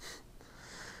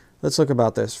 Let's look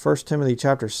about this. 1 Timothy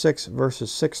chapter 6, verses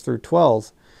 6 through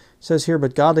 12. It says here,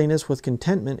 "But godliness with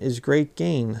contentment is great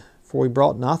gain. For we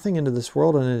brought nothing into this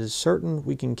world, and it is certain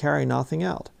we can carry nothing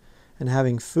out. And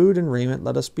having food and raiment,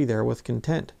 let us be therewith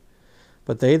content.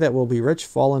 But they that will be rich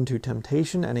fall into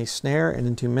temptation and a snare, and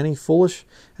into many foolish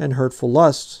and hurtful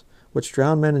lusts, which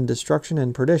drown men in destruction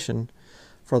and perdition.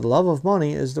 For the love of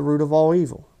money is the root of all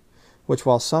evil, which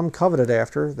while some coveted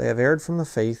after, they have erred from the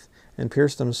faith, and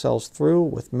pierced themselves through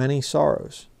with many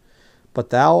sorrows. But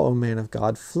thou, O man of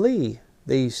God, flee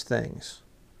these things."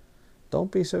 Don't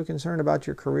be so concerned about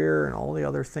your career and all the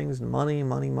other things, money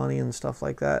and stuff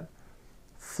like that.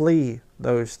 Flee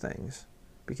those things.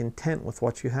 Be content with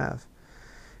what you have.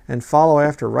 "And follow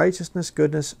after righteousness,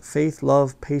 goodness, faith,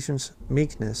 love, patience,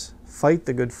 meekness. Fight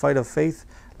the good fight of faith.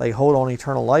 Lay hold on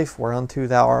eternal life, whereunto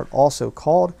thou art also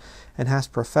called, and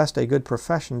hast professed a good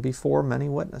profession before many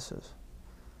witnesses."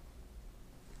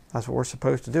 That's what we're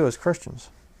supposed to do as Christians.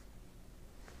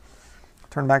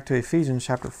 Turn back to Ephesians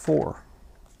chapter 4.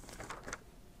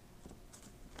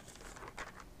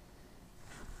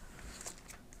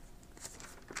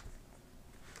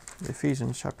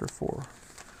 Ephesians chapter 4.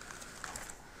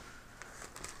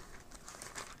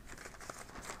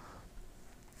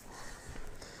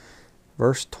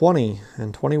 Verse 20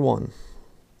 and 21.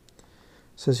 It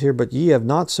says here, "But ye have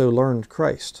not so learned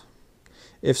Christ,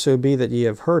 if so be that ye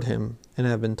have heard him, and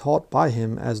have been taught by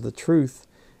him, as the truth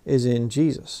is in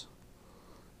Jesus."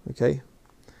 Okay?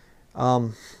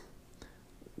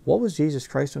 What was Jesus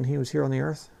Christ when he was here on the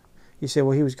earth? You say,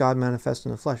 well, he was God manifest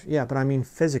in the flesh. Yeah, but I mean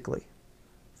physically.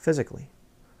 Physically.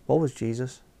 What was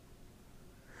Jesus?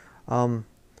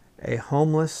 A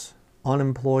homeless,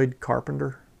 unemployed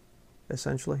carpenter,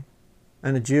 essentially.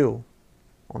 And a Jew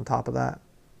on top of that.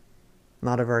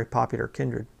 Not a very popular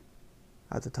kindred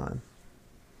at the time.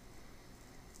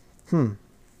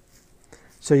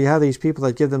 So you have these people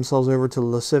that give themselves over to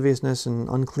lasciviousness and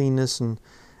uncleanness and,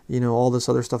 all this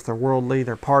other stuff. They're worldly,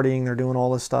 they're partying, they're doing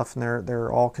all this stuff, and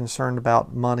they're all concerned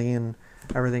about money and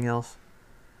everything else.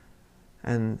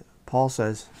 And Paul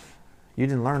says, you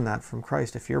didn't learn that from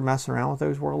Christ. If you're messing around with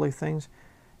those worldly things,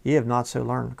 ye have not so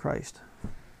learned Christ.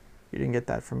 You didn't get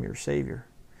that from your Savior.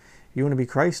 You want to be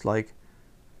Christ-like.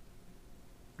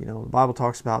 The Bible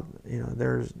talks about,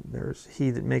 there's he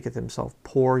that maketh himself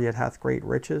poor, yet hath great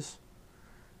riches.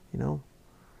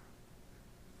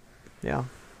 Yeah,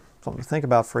 something to think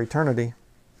about for eternity.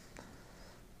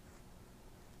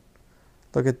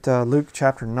 Look at Luke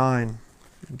chapter 9.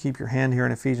 You can keep your hand here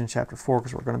in Ephesians chapter 4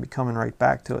 because we're going to be coming right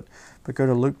back to it. But go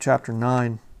to Luke chapter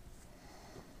 9.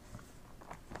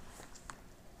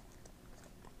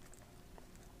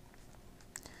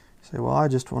 Say, well,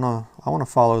 I want to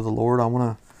follow the Lord. I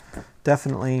want to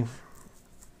definitely,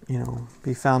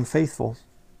 be found faithful.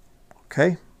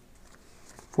 Okay?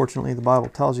 Fortunately, the Bible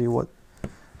tells you what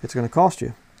it's going to cost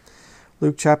you.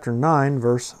 Luke chapter 9,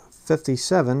 verse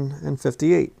 57 and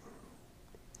 58. It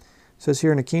says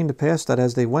here, "And it came to pass that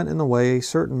as they went in the way, a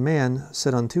certain man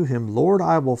said unto him, Lord,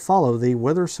 I will follow thee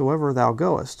whithersoever thou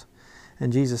goest.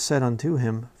 And Jesus said unto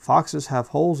him, Foxes have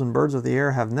holes, and birds of the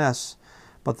air have nests,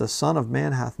 but the Son of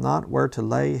Man hath not where to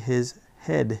lay his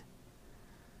head."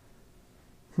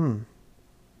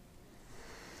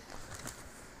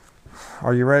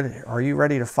 Are you ready? Are you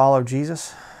ready to follow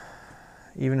Jesus?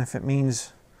 Even if it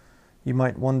means you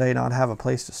might one day not have a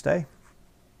place to stay?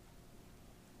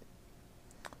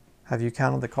 Have you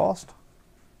counted the cost?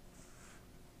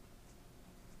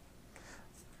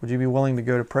 Would you be willing to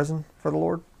go to prison for the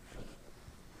Lord?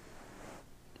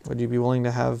 Would you be willing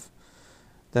to have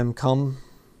them come,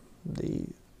 the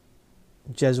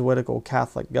Jesuitical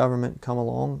Catholic government, come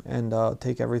along and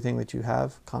take everything that you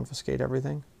have, confiscate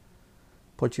everything,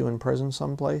 put you in prison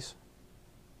someplace?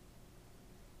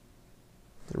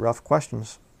 They're rough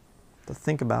questions to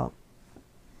think about.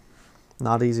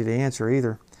 Not easy to answer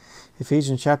either.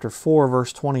 Ephesians chapter 4,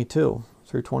 verse 22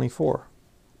 through 24.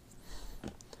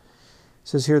 It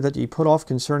says here that ye put off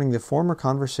concerning the former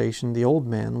conversation the old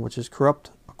man, which is corrupt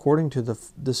according to the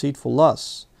deceitful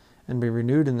lusts, and be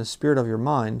renewed in the spirit of your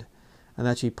mind, and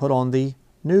that ye put on the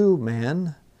new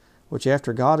man, which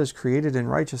after God is created in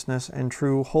righteousness and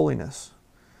true holiness.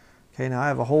 Okay, now I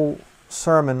have a whole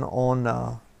sermon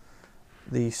on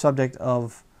the subject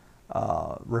of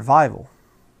revival.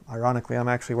 Ironically, I'm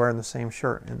actually wearing the same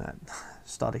shirt in that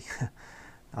study.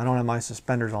 I don't have my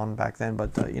suspenders on back then,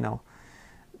 but I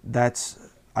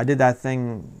did that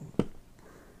thing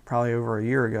probably over a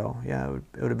year ago. Yeah,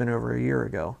 it would have been over a year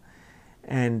ago.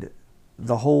 And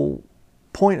the whole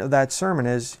point of that sermon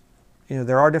is,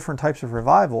 there are different types of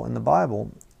revival in the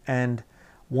Bible, and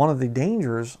one of the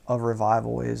dangers of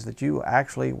revival is that you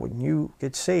actually, when you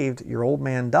get saved, your old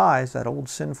man dies, that old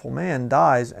sinful man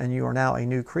dies, and you are now a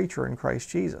new creature in Christ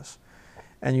Jesus.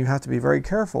 And you have to be very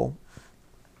careful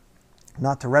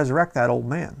not to resurrect that old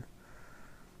man,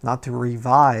 not to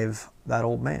revive that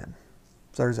old man.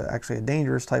 So there's actually a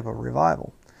dangerous type of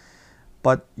revival.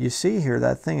 But you see here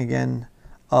that thing again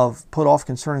of put off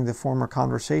concerning the former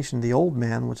conversation the old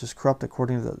man, which is corrupt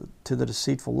according to the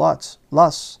deceitful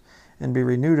lusts, and be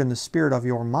renewed in the spirit of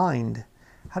your mind.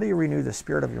 How do you renew the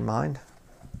spirit of your mind?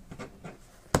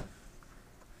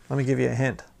 Let me give you a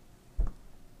hint.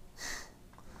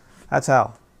 That's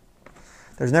how.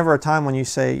 There's never a time when you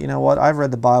say, you know what, I've read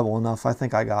the Bible enough, I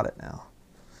think I got it now.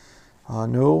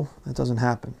 No, that doesn't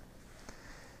happen.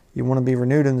 You want to be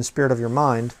renewed in the spirit of your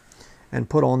mind and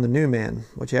put on the new man,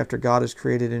 which after God is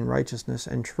created in righteousness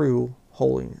and true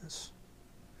holiness.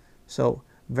 So,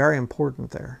 very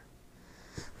important there.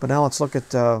 But now let's look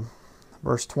at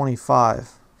verse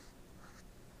 25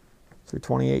 through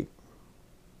 28.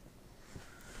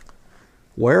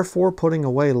 Wherefore, putting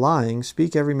away lying,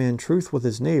 speak every man truth with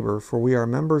his neighbor, for we are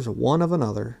members one of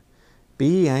another.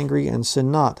 Be ye angry, and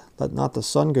sin not. Let not the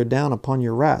sun go down upon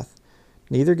your wrath,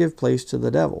 neither give place to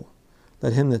the devil.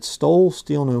 Let him that stole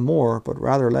steal no more, but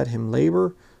rather let him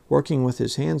labor, working with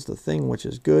his hands the thing which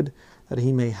is good, that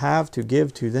he may have to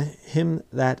give to him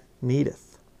that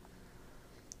needeth.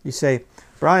 You say,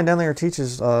 Brian Denlinger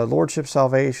teaches Lordship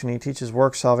salvation. He teaches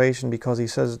work salvation because he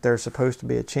says that there's supposed to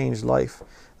be a changed life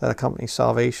that accompanies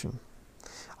salvation.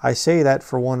 I say that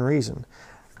for one reason.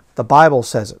 The Bible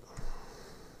says it.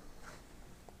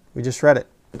 We just read it.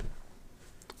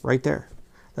 Right there.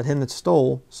 Let him that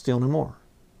stole steal no more.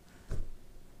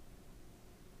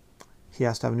 He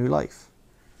has to have a new life.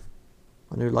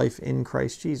 A new life in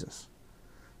Christ Jesus.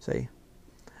 See?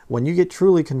 When you get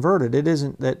truly converted, it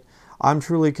isn't that I'm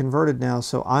truly converted now,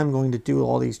 so I'm going to do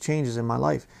all these changes in my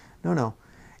life. No.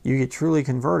 You get truly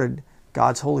converted,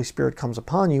 God's Holy Spirit comes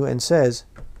upon you and says,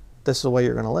 this is the way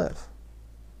you're going to live.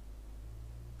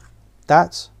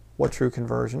 That's what true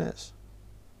conversion is.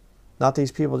 Not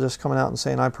these people just coming out and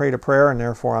saying, I prayed a prayer and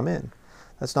therefore I'm in.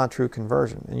 That's not true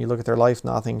conversion. And you look at their life,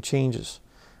 nothing changes.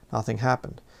 Nothing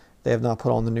happened. They have not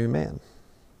put on the new man.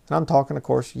 And I'm talking, of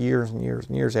course, years and years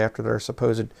and years after their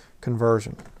supposed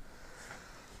conversion.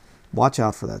 Watch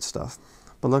out for that stuff.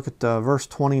 But look at verse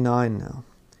 29 now.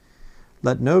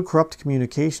 Let no corrupt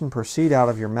communication proceed out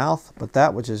of your mouth, but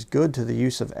that which is good to the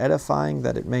use of edifying,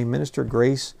 that it may minister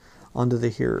grace unto the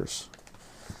hearers.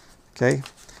 Okay?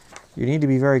 You need to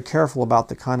be very careful about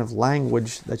the kind of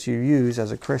language that you use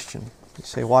as a Christian. You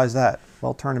say, why is that?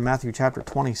 Well, turn to Matthew chapter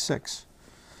 26.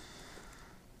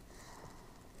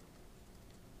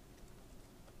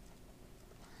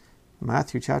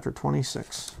 Matthew chapter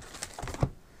 26.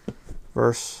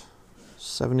 Verse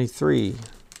 73.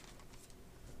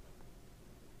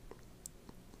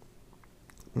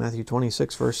 Matthew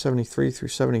 26, verse 73 through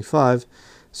 75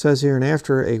 says here, and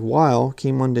after a while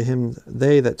came unto him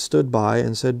they that stood by,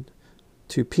 and said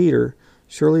to Peter,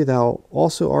 surely thou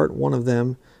also art one of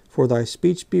them, for thy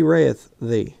speech bewrayeth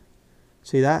thee.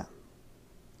 See that?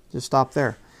 Just stop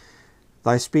there.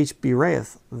 Thy speech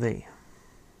bewrayeth thee.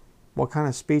 What kind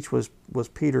of speech was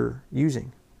Peter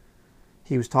using?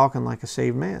 He was talking like a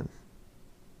saved man.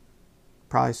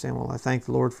 Probably saying, well, I thank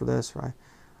the Lord for this, or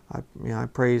I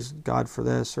praise God for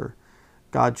this, or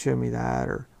God showed me that,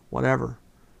 or whatever.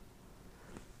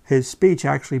 His speech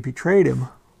actually betrayed him.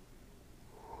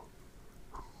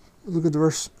 Look at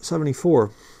verse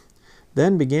 74.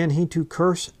 Then began he to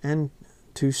curse and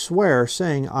to swear,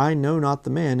 saying, I know not the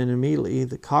man. And immediately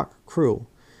the cock crew.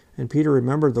 And Peter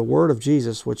remembered the word of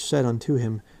Jesus, which said unto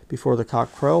him, before the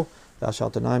cock crow, thou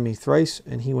shalt deny me thrice.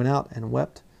 And he went out and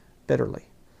wept bitterly.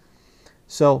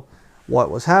 So, what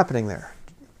was happening there?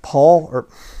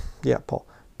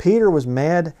 Peter was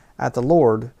mad at the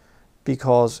Lord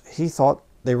because he thought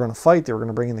they were going to fight, they were going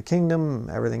to bring in the kingdom,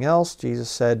 everything else. Jesus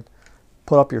said,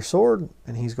 put up your sword.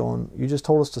 And he's going, you just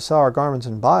told us to sell our garments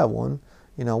and buy one.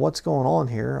 You know, what's going on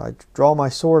here? I draw my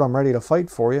sword, I'm ready to fight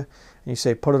for you. And you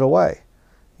say, put it away.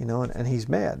 You know, and he's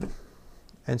mad.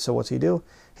 And so what's he do?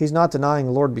 He's not denying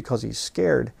the Lord because he's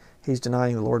scared. He's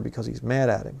denying the Lord because he's mad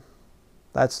at him.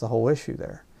 That's the whole issue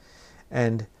there.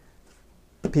 And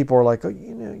people are like, oh,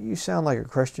 you know, you sound like a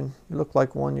Christian. You look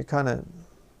like one. You're kind of,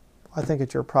 I think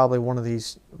that you're probably one of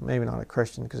these, maybe not a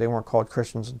Christian, because they weren't called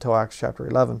Christians until Acts chapter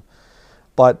 11.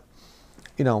 But,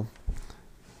 you know,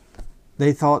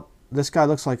 they thought, this guy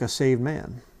looks like a saved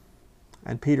man.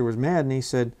 And Peter was mad, and he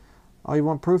said, oh, you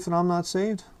want proof that I'm not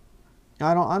saved?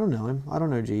 I don't know him. I don't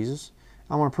know Jesus.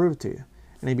 I want to prove it to you.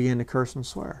 And he began to curse and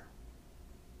swear.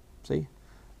 See?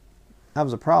 That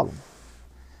was a problem.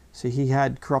 See, he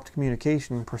had corrupt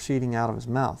communication proceeding out of his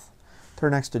mouth.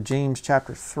 Turn next to James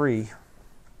chapter 3.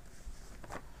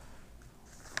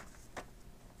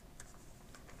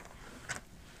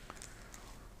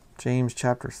 James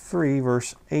chapter 3,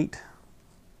 verse 8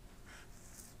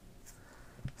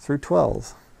 through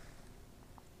 12.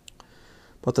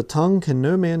 But the tongue can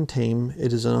no man tame.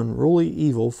 It is an unruly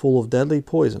evil, full of deadly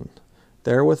poison.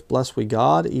 Therewith bless we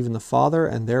God, even the Father,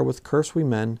 and therewith curse we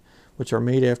men, which are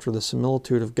made after the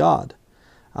similitude of God.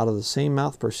 Out of the same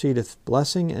mouth proceedeth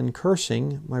blessing and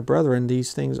cursing. My brethren,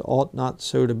 these things ought not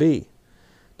so to be.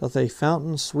 Doth a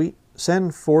fountain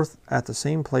send forth at the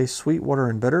same place sweet water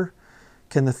and bitter?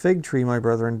 Can the fig tree, my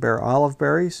brethren, bear olive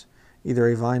berries, either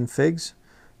a vine figs?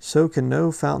 So can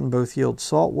no fountain both yield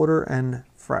salt water and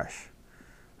fresh.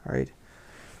 All right.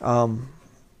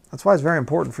 That's why it's very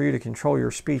important for you to control your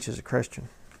speech as a Christian.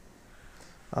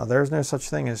 There's no such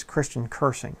thing as Christian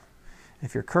cursing.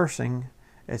 If you're cursing,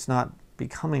 it's not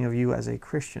becoming of you as a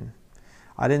Christian.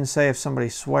 I didn't say if somebody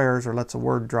swears or lets a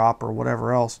word drop or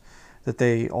whatever else that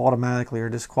they automatically are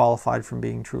disqualified from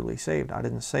being truly saved. I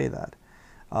didn't say that.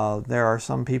 There are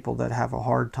some people that have a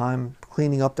hard time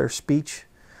cleaning up their speech.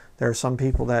 There are some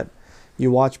people that you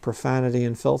watch profanity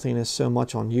and filthiness so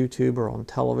much on YouTube or on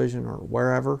television or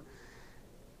wherever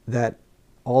that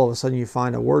all of a sudden you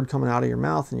find a word coming out of your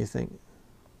mouth and you think,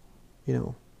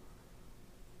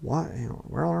 why?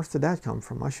 Where on earth did that come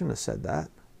from? I shouldn't have said that.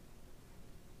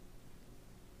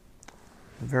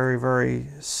 A very, very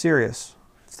serious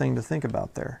thing to think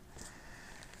about there.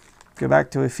 Go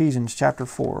back to Ephesians chapter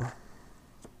 4.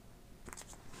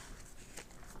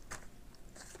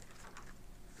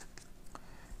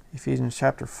 Ephesians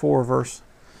chapter 4, verse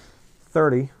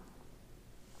 30.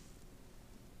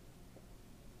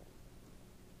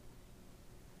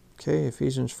 Okay,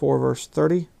 Ephesians 4, verse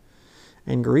 30.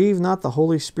 And grieve not the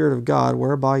Holy Spirit of God,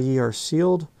 whereby ye are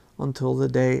sealed unto the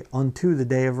day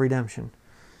of redemption.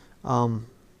 One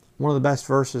of the best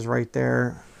verses right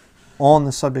there on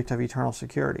the subject of eternal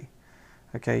security.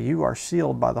 Okay, you are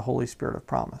sealed by the Holy Spirit of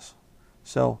promise.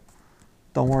 So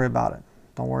don't worry about it.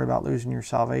 Don't worry about losing your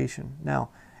salvation. Now,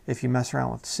 if you mess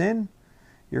around with sin,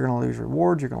 you're going to lose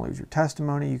rewards, you're going to lose your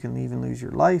testimony, you can even lose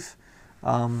your life.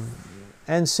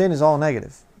 And sin is all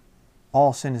negative.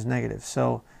 All sin is negative.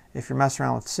 So if you're messing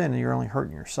around with sin, you're only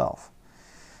hurting yourself.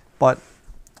 But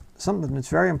something that's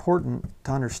very important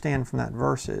to understand from that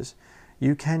verse is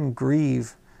you can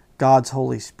grieve God's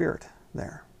Holy Spirit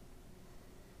there.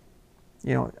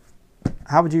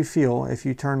 How would you feel if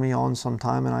you turned me on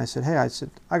sometime and I said, hey,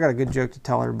 I got a good joke to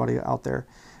tell everybody out there.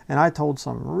 And I told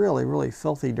some really, really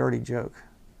filthy, dirty joke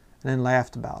and then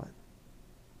laughed about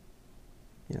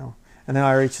it. And then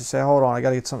I reach to say, hold on, I got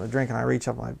to get something to drink. And I reach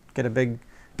up and I get a big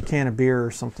can of beer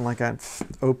or something like that,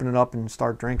 open it up and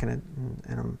start drinking it.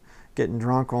 And I'm getting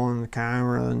drunk on the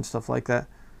camera and stuff like that.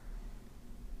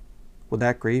 Would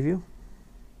that grieve you?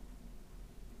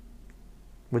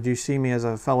 Would you see me as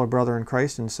a fellow brother in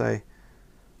Christ and say,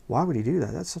 why would he do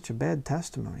that? That's such a bad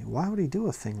testimony. Why would he do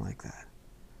a thing like that?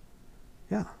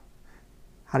 Yeah.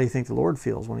 How do you think the Lord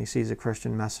feels when he sees a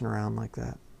Christian messing around like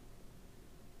that?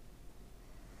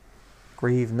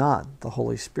 Grieve not the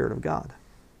Holy Spirit of God.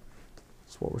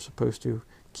 That's what we're supposed to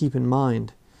keep in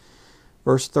mind.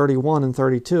 Verse 31 and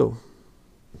 32.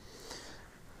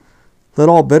 Let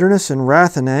all bitterness and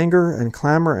wrath and anger and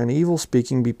clamor and evil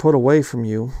speaking be put away from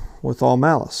you with all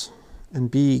malice. And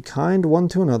be ye kind one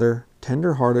to another,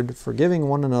 tender-hearted, forgiving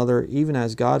one another, even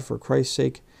as God for Christ's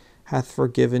sake hath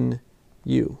forgiven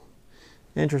you.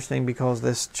 Interesting, because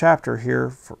this chapter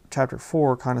here, chapter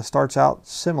 4, kind of starts out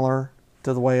similar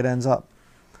to the way it ends up.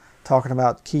 Talking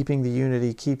about keeping the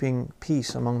unity, keeping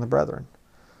peace among the brethren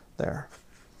there.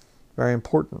 Very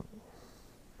important.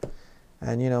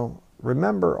 And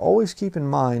remember, always keep in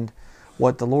mind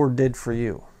what the Lord did for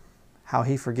you, how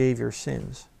he forgave your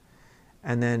sins.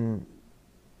 And then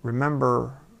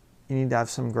remember, you need to have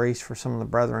some grace for some of the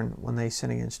brethren when they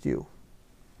sin against you.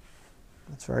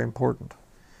 That's very important.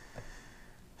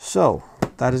 So,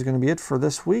 that is going to be it for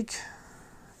this week,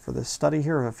 for this study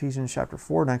here of Ephesians chapter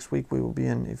 4. Next week we will be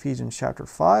in Ephesians chapter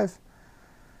 5.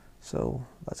 So,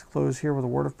 let's close here with a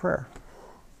word of prayer.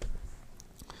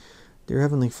 Dear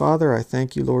Heavenly Father, I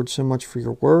thank you, Lord, so much for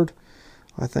your word.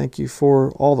 I thank you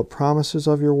for all the promises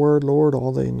of your word, Lord,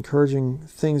 all the encouraging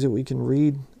things that we can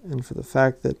read, and for the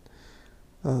fact that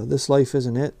this life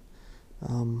isn't it.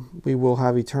 We will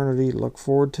have eternity to look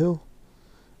forward to,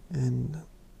 and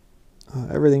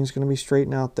everything's going to be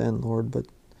straightened out then, Lord. But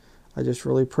I just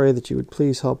really pray that you would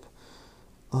please help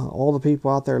all the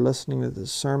people out there listening to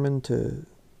this sermon to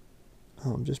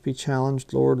just be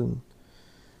challenged, Lord,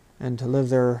 and to live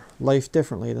their life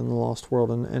differently than the lost world,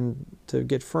 and to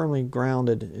get firmly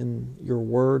grounded in your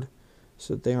word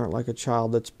so that they aren't like a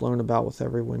child that's blown about with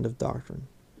every wind of doctrine.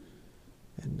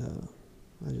 And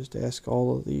I just ask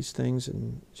all of these things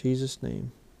in Jesus'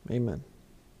 name. Amen.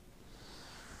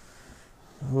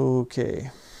 Okay.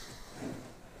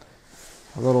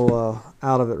 A little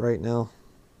out of it right now.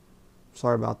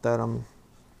 Sorry about that. I'm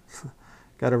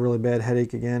got a really bad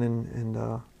headache again,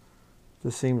 and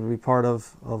just seems to be part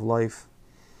of life.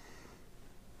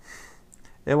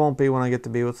 It won't be when I get to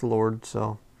be with the Lord,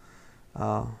 so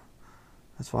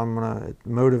that's why it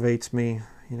motivates me.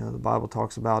 The Bible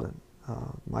talks about it.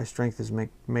 My strength is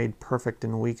made perfect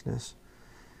in weakness.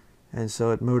 And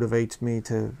so it motivates me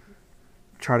to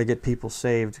try to get people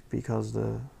saved, because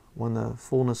when the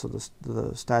fullness of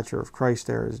the stature of Christ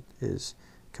there is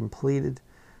completed,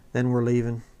 then we're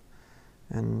leaving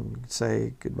and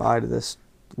say goodbye to this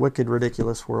wicked,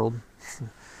 ridiculous world.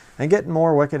 And getting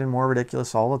more wicked and more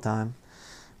ridiculous all the time.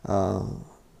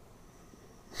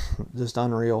 Just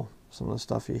unreal, some of the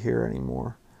stuff you hear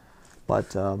anymore.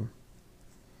 But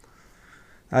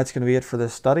that's going to be it for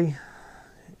this study.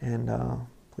 And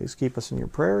please keep us in your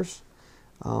prayers.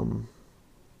 Have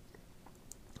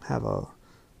a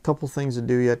couple things to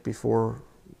do yet before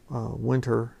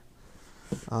winter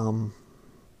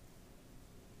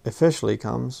officially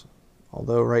comes,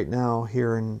 although right now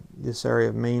here in this area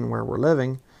of Maine where we're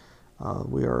living,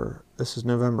 this is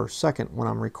November 2nd when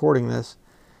I'm recording this,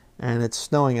 and it's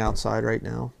snowing outside right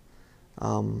now.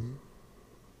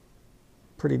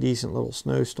 Pretty decent little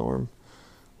snowstorm.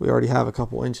 We already have a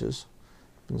couple inches.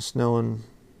 Been snowing,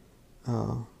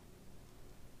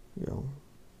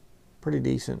 pretty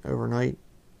decent overnight,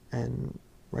 and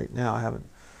right now I haven't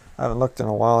looked in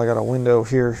a while. I got a window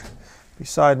here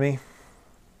beside me.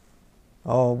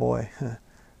 Oh boy,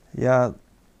 yeah,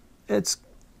 it's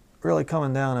really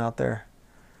coming down out there.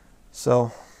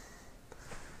 So,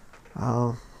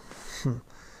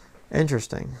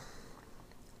 interesting.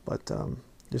 But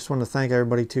just want to thank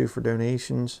everybody too for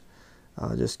donations.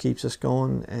 Just keeps us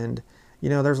going. And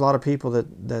there's a lot of people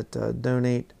that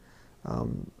donate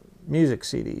music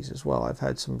CDs as well. I've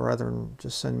had some brethren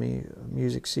just send me a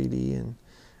music CD,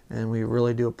 and we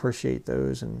really do appreciate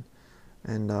those. And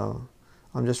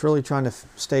I'm just really trying to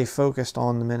stay focused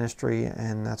on the ministry,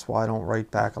 and that's why I don't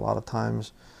write back a lot of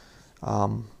times.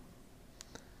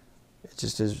 It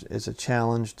just is a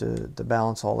challenge to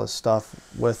balance all this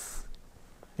stuff with,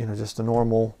 just the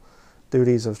normal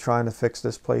duties of trying to fix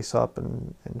this place up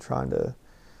and trying to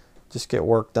just get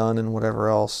work done and whatever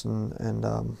else.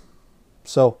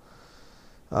 So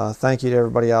thank you to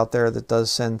everybody out there that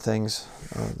does send things,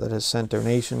 that has sent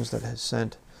donations, that has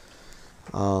sent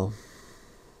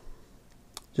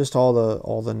just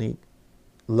all the neat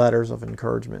letters of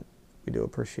encouragement. We do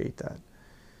appreciate that.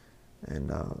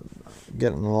 And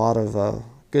getting a lot of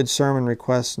good sermon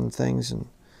requests and things, and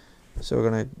so we're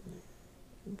going to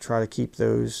try to keep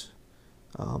those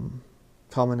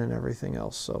coming and everything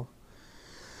else. So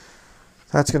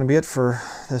that's going to be it for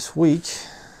this week.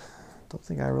 Don't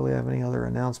think I really have any other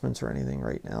announcements or anything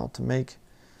right now to make.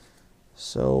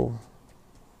 So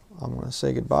I'm going to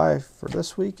say goodbye for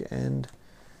this week, and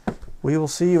we will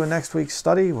see you in next week's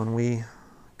study when we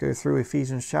go through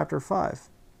Ephesians chapter 5.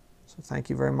 So thank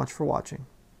you very much for watching.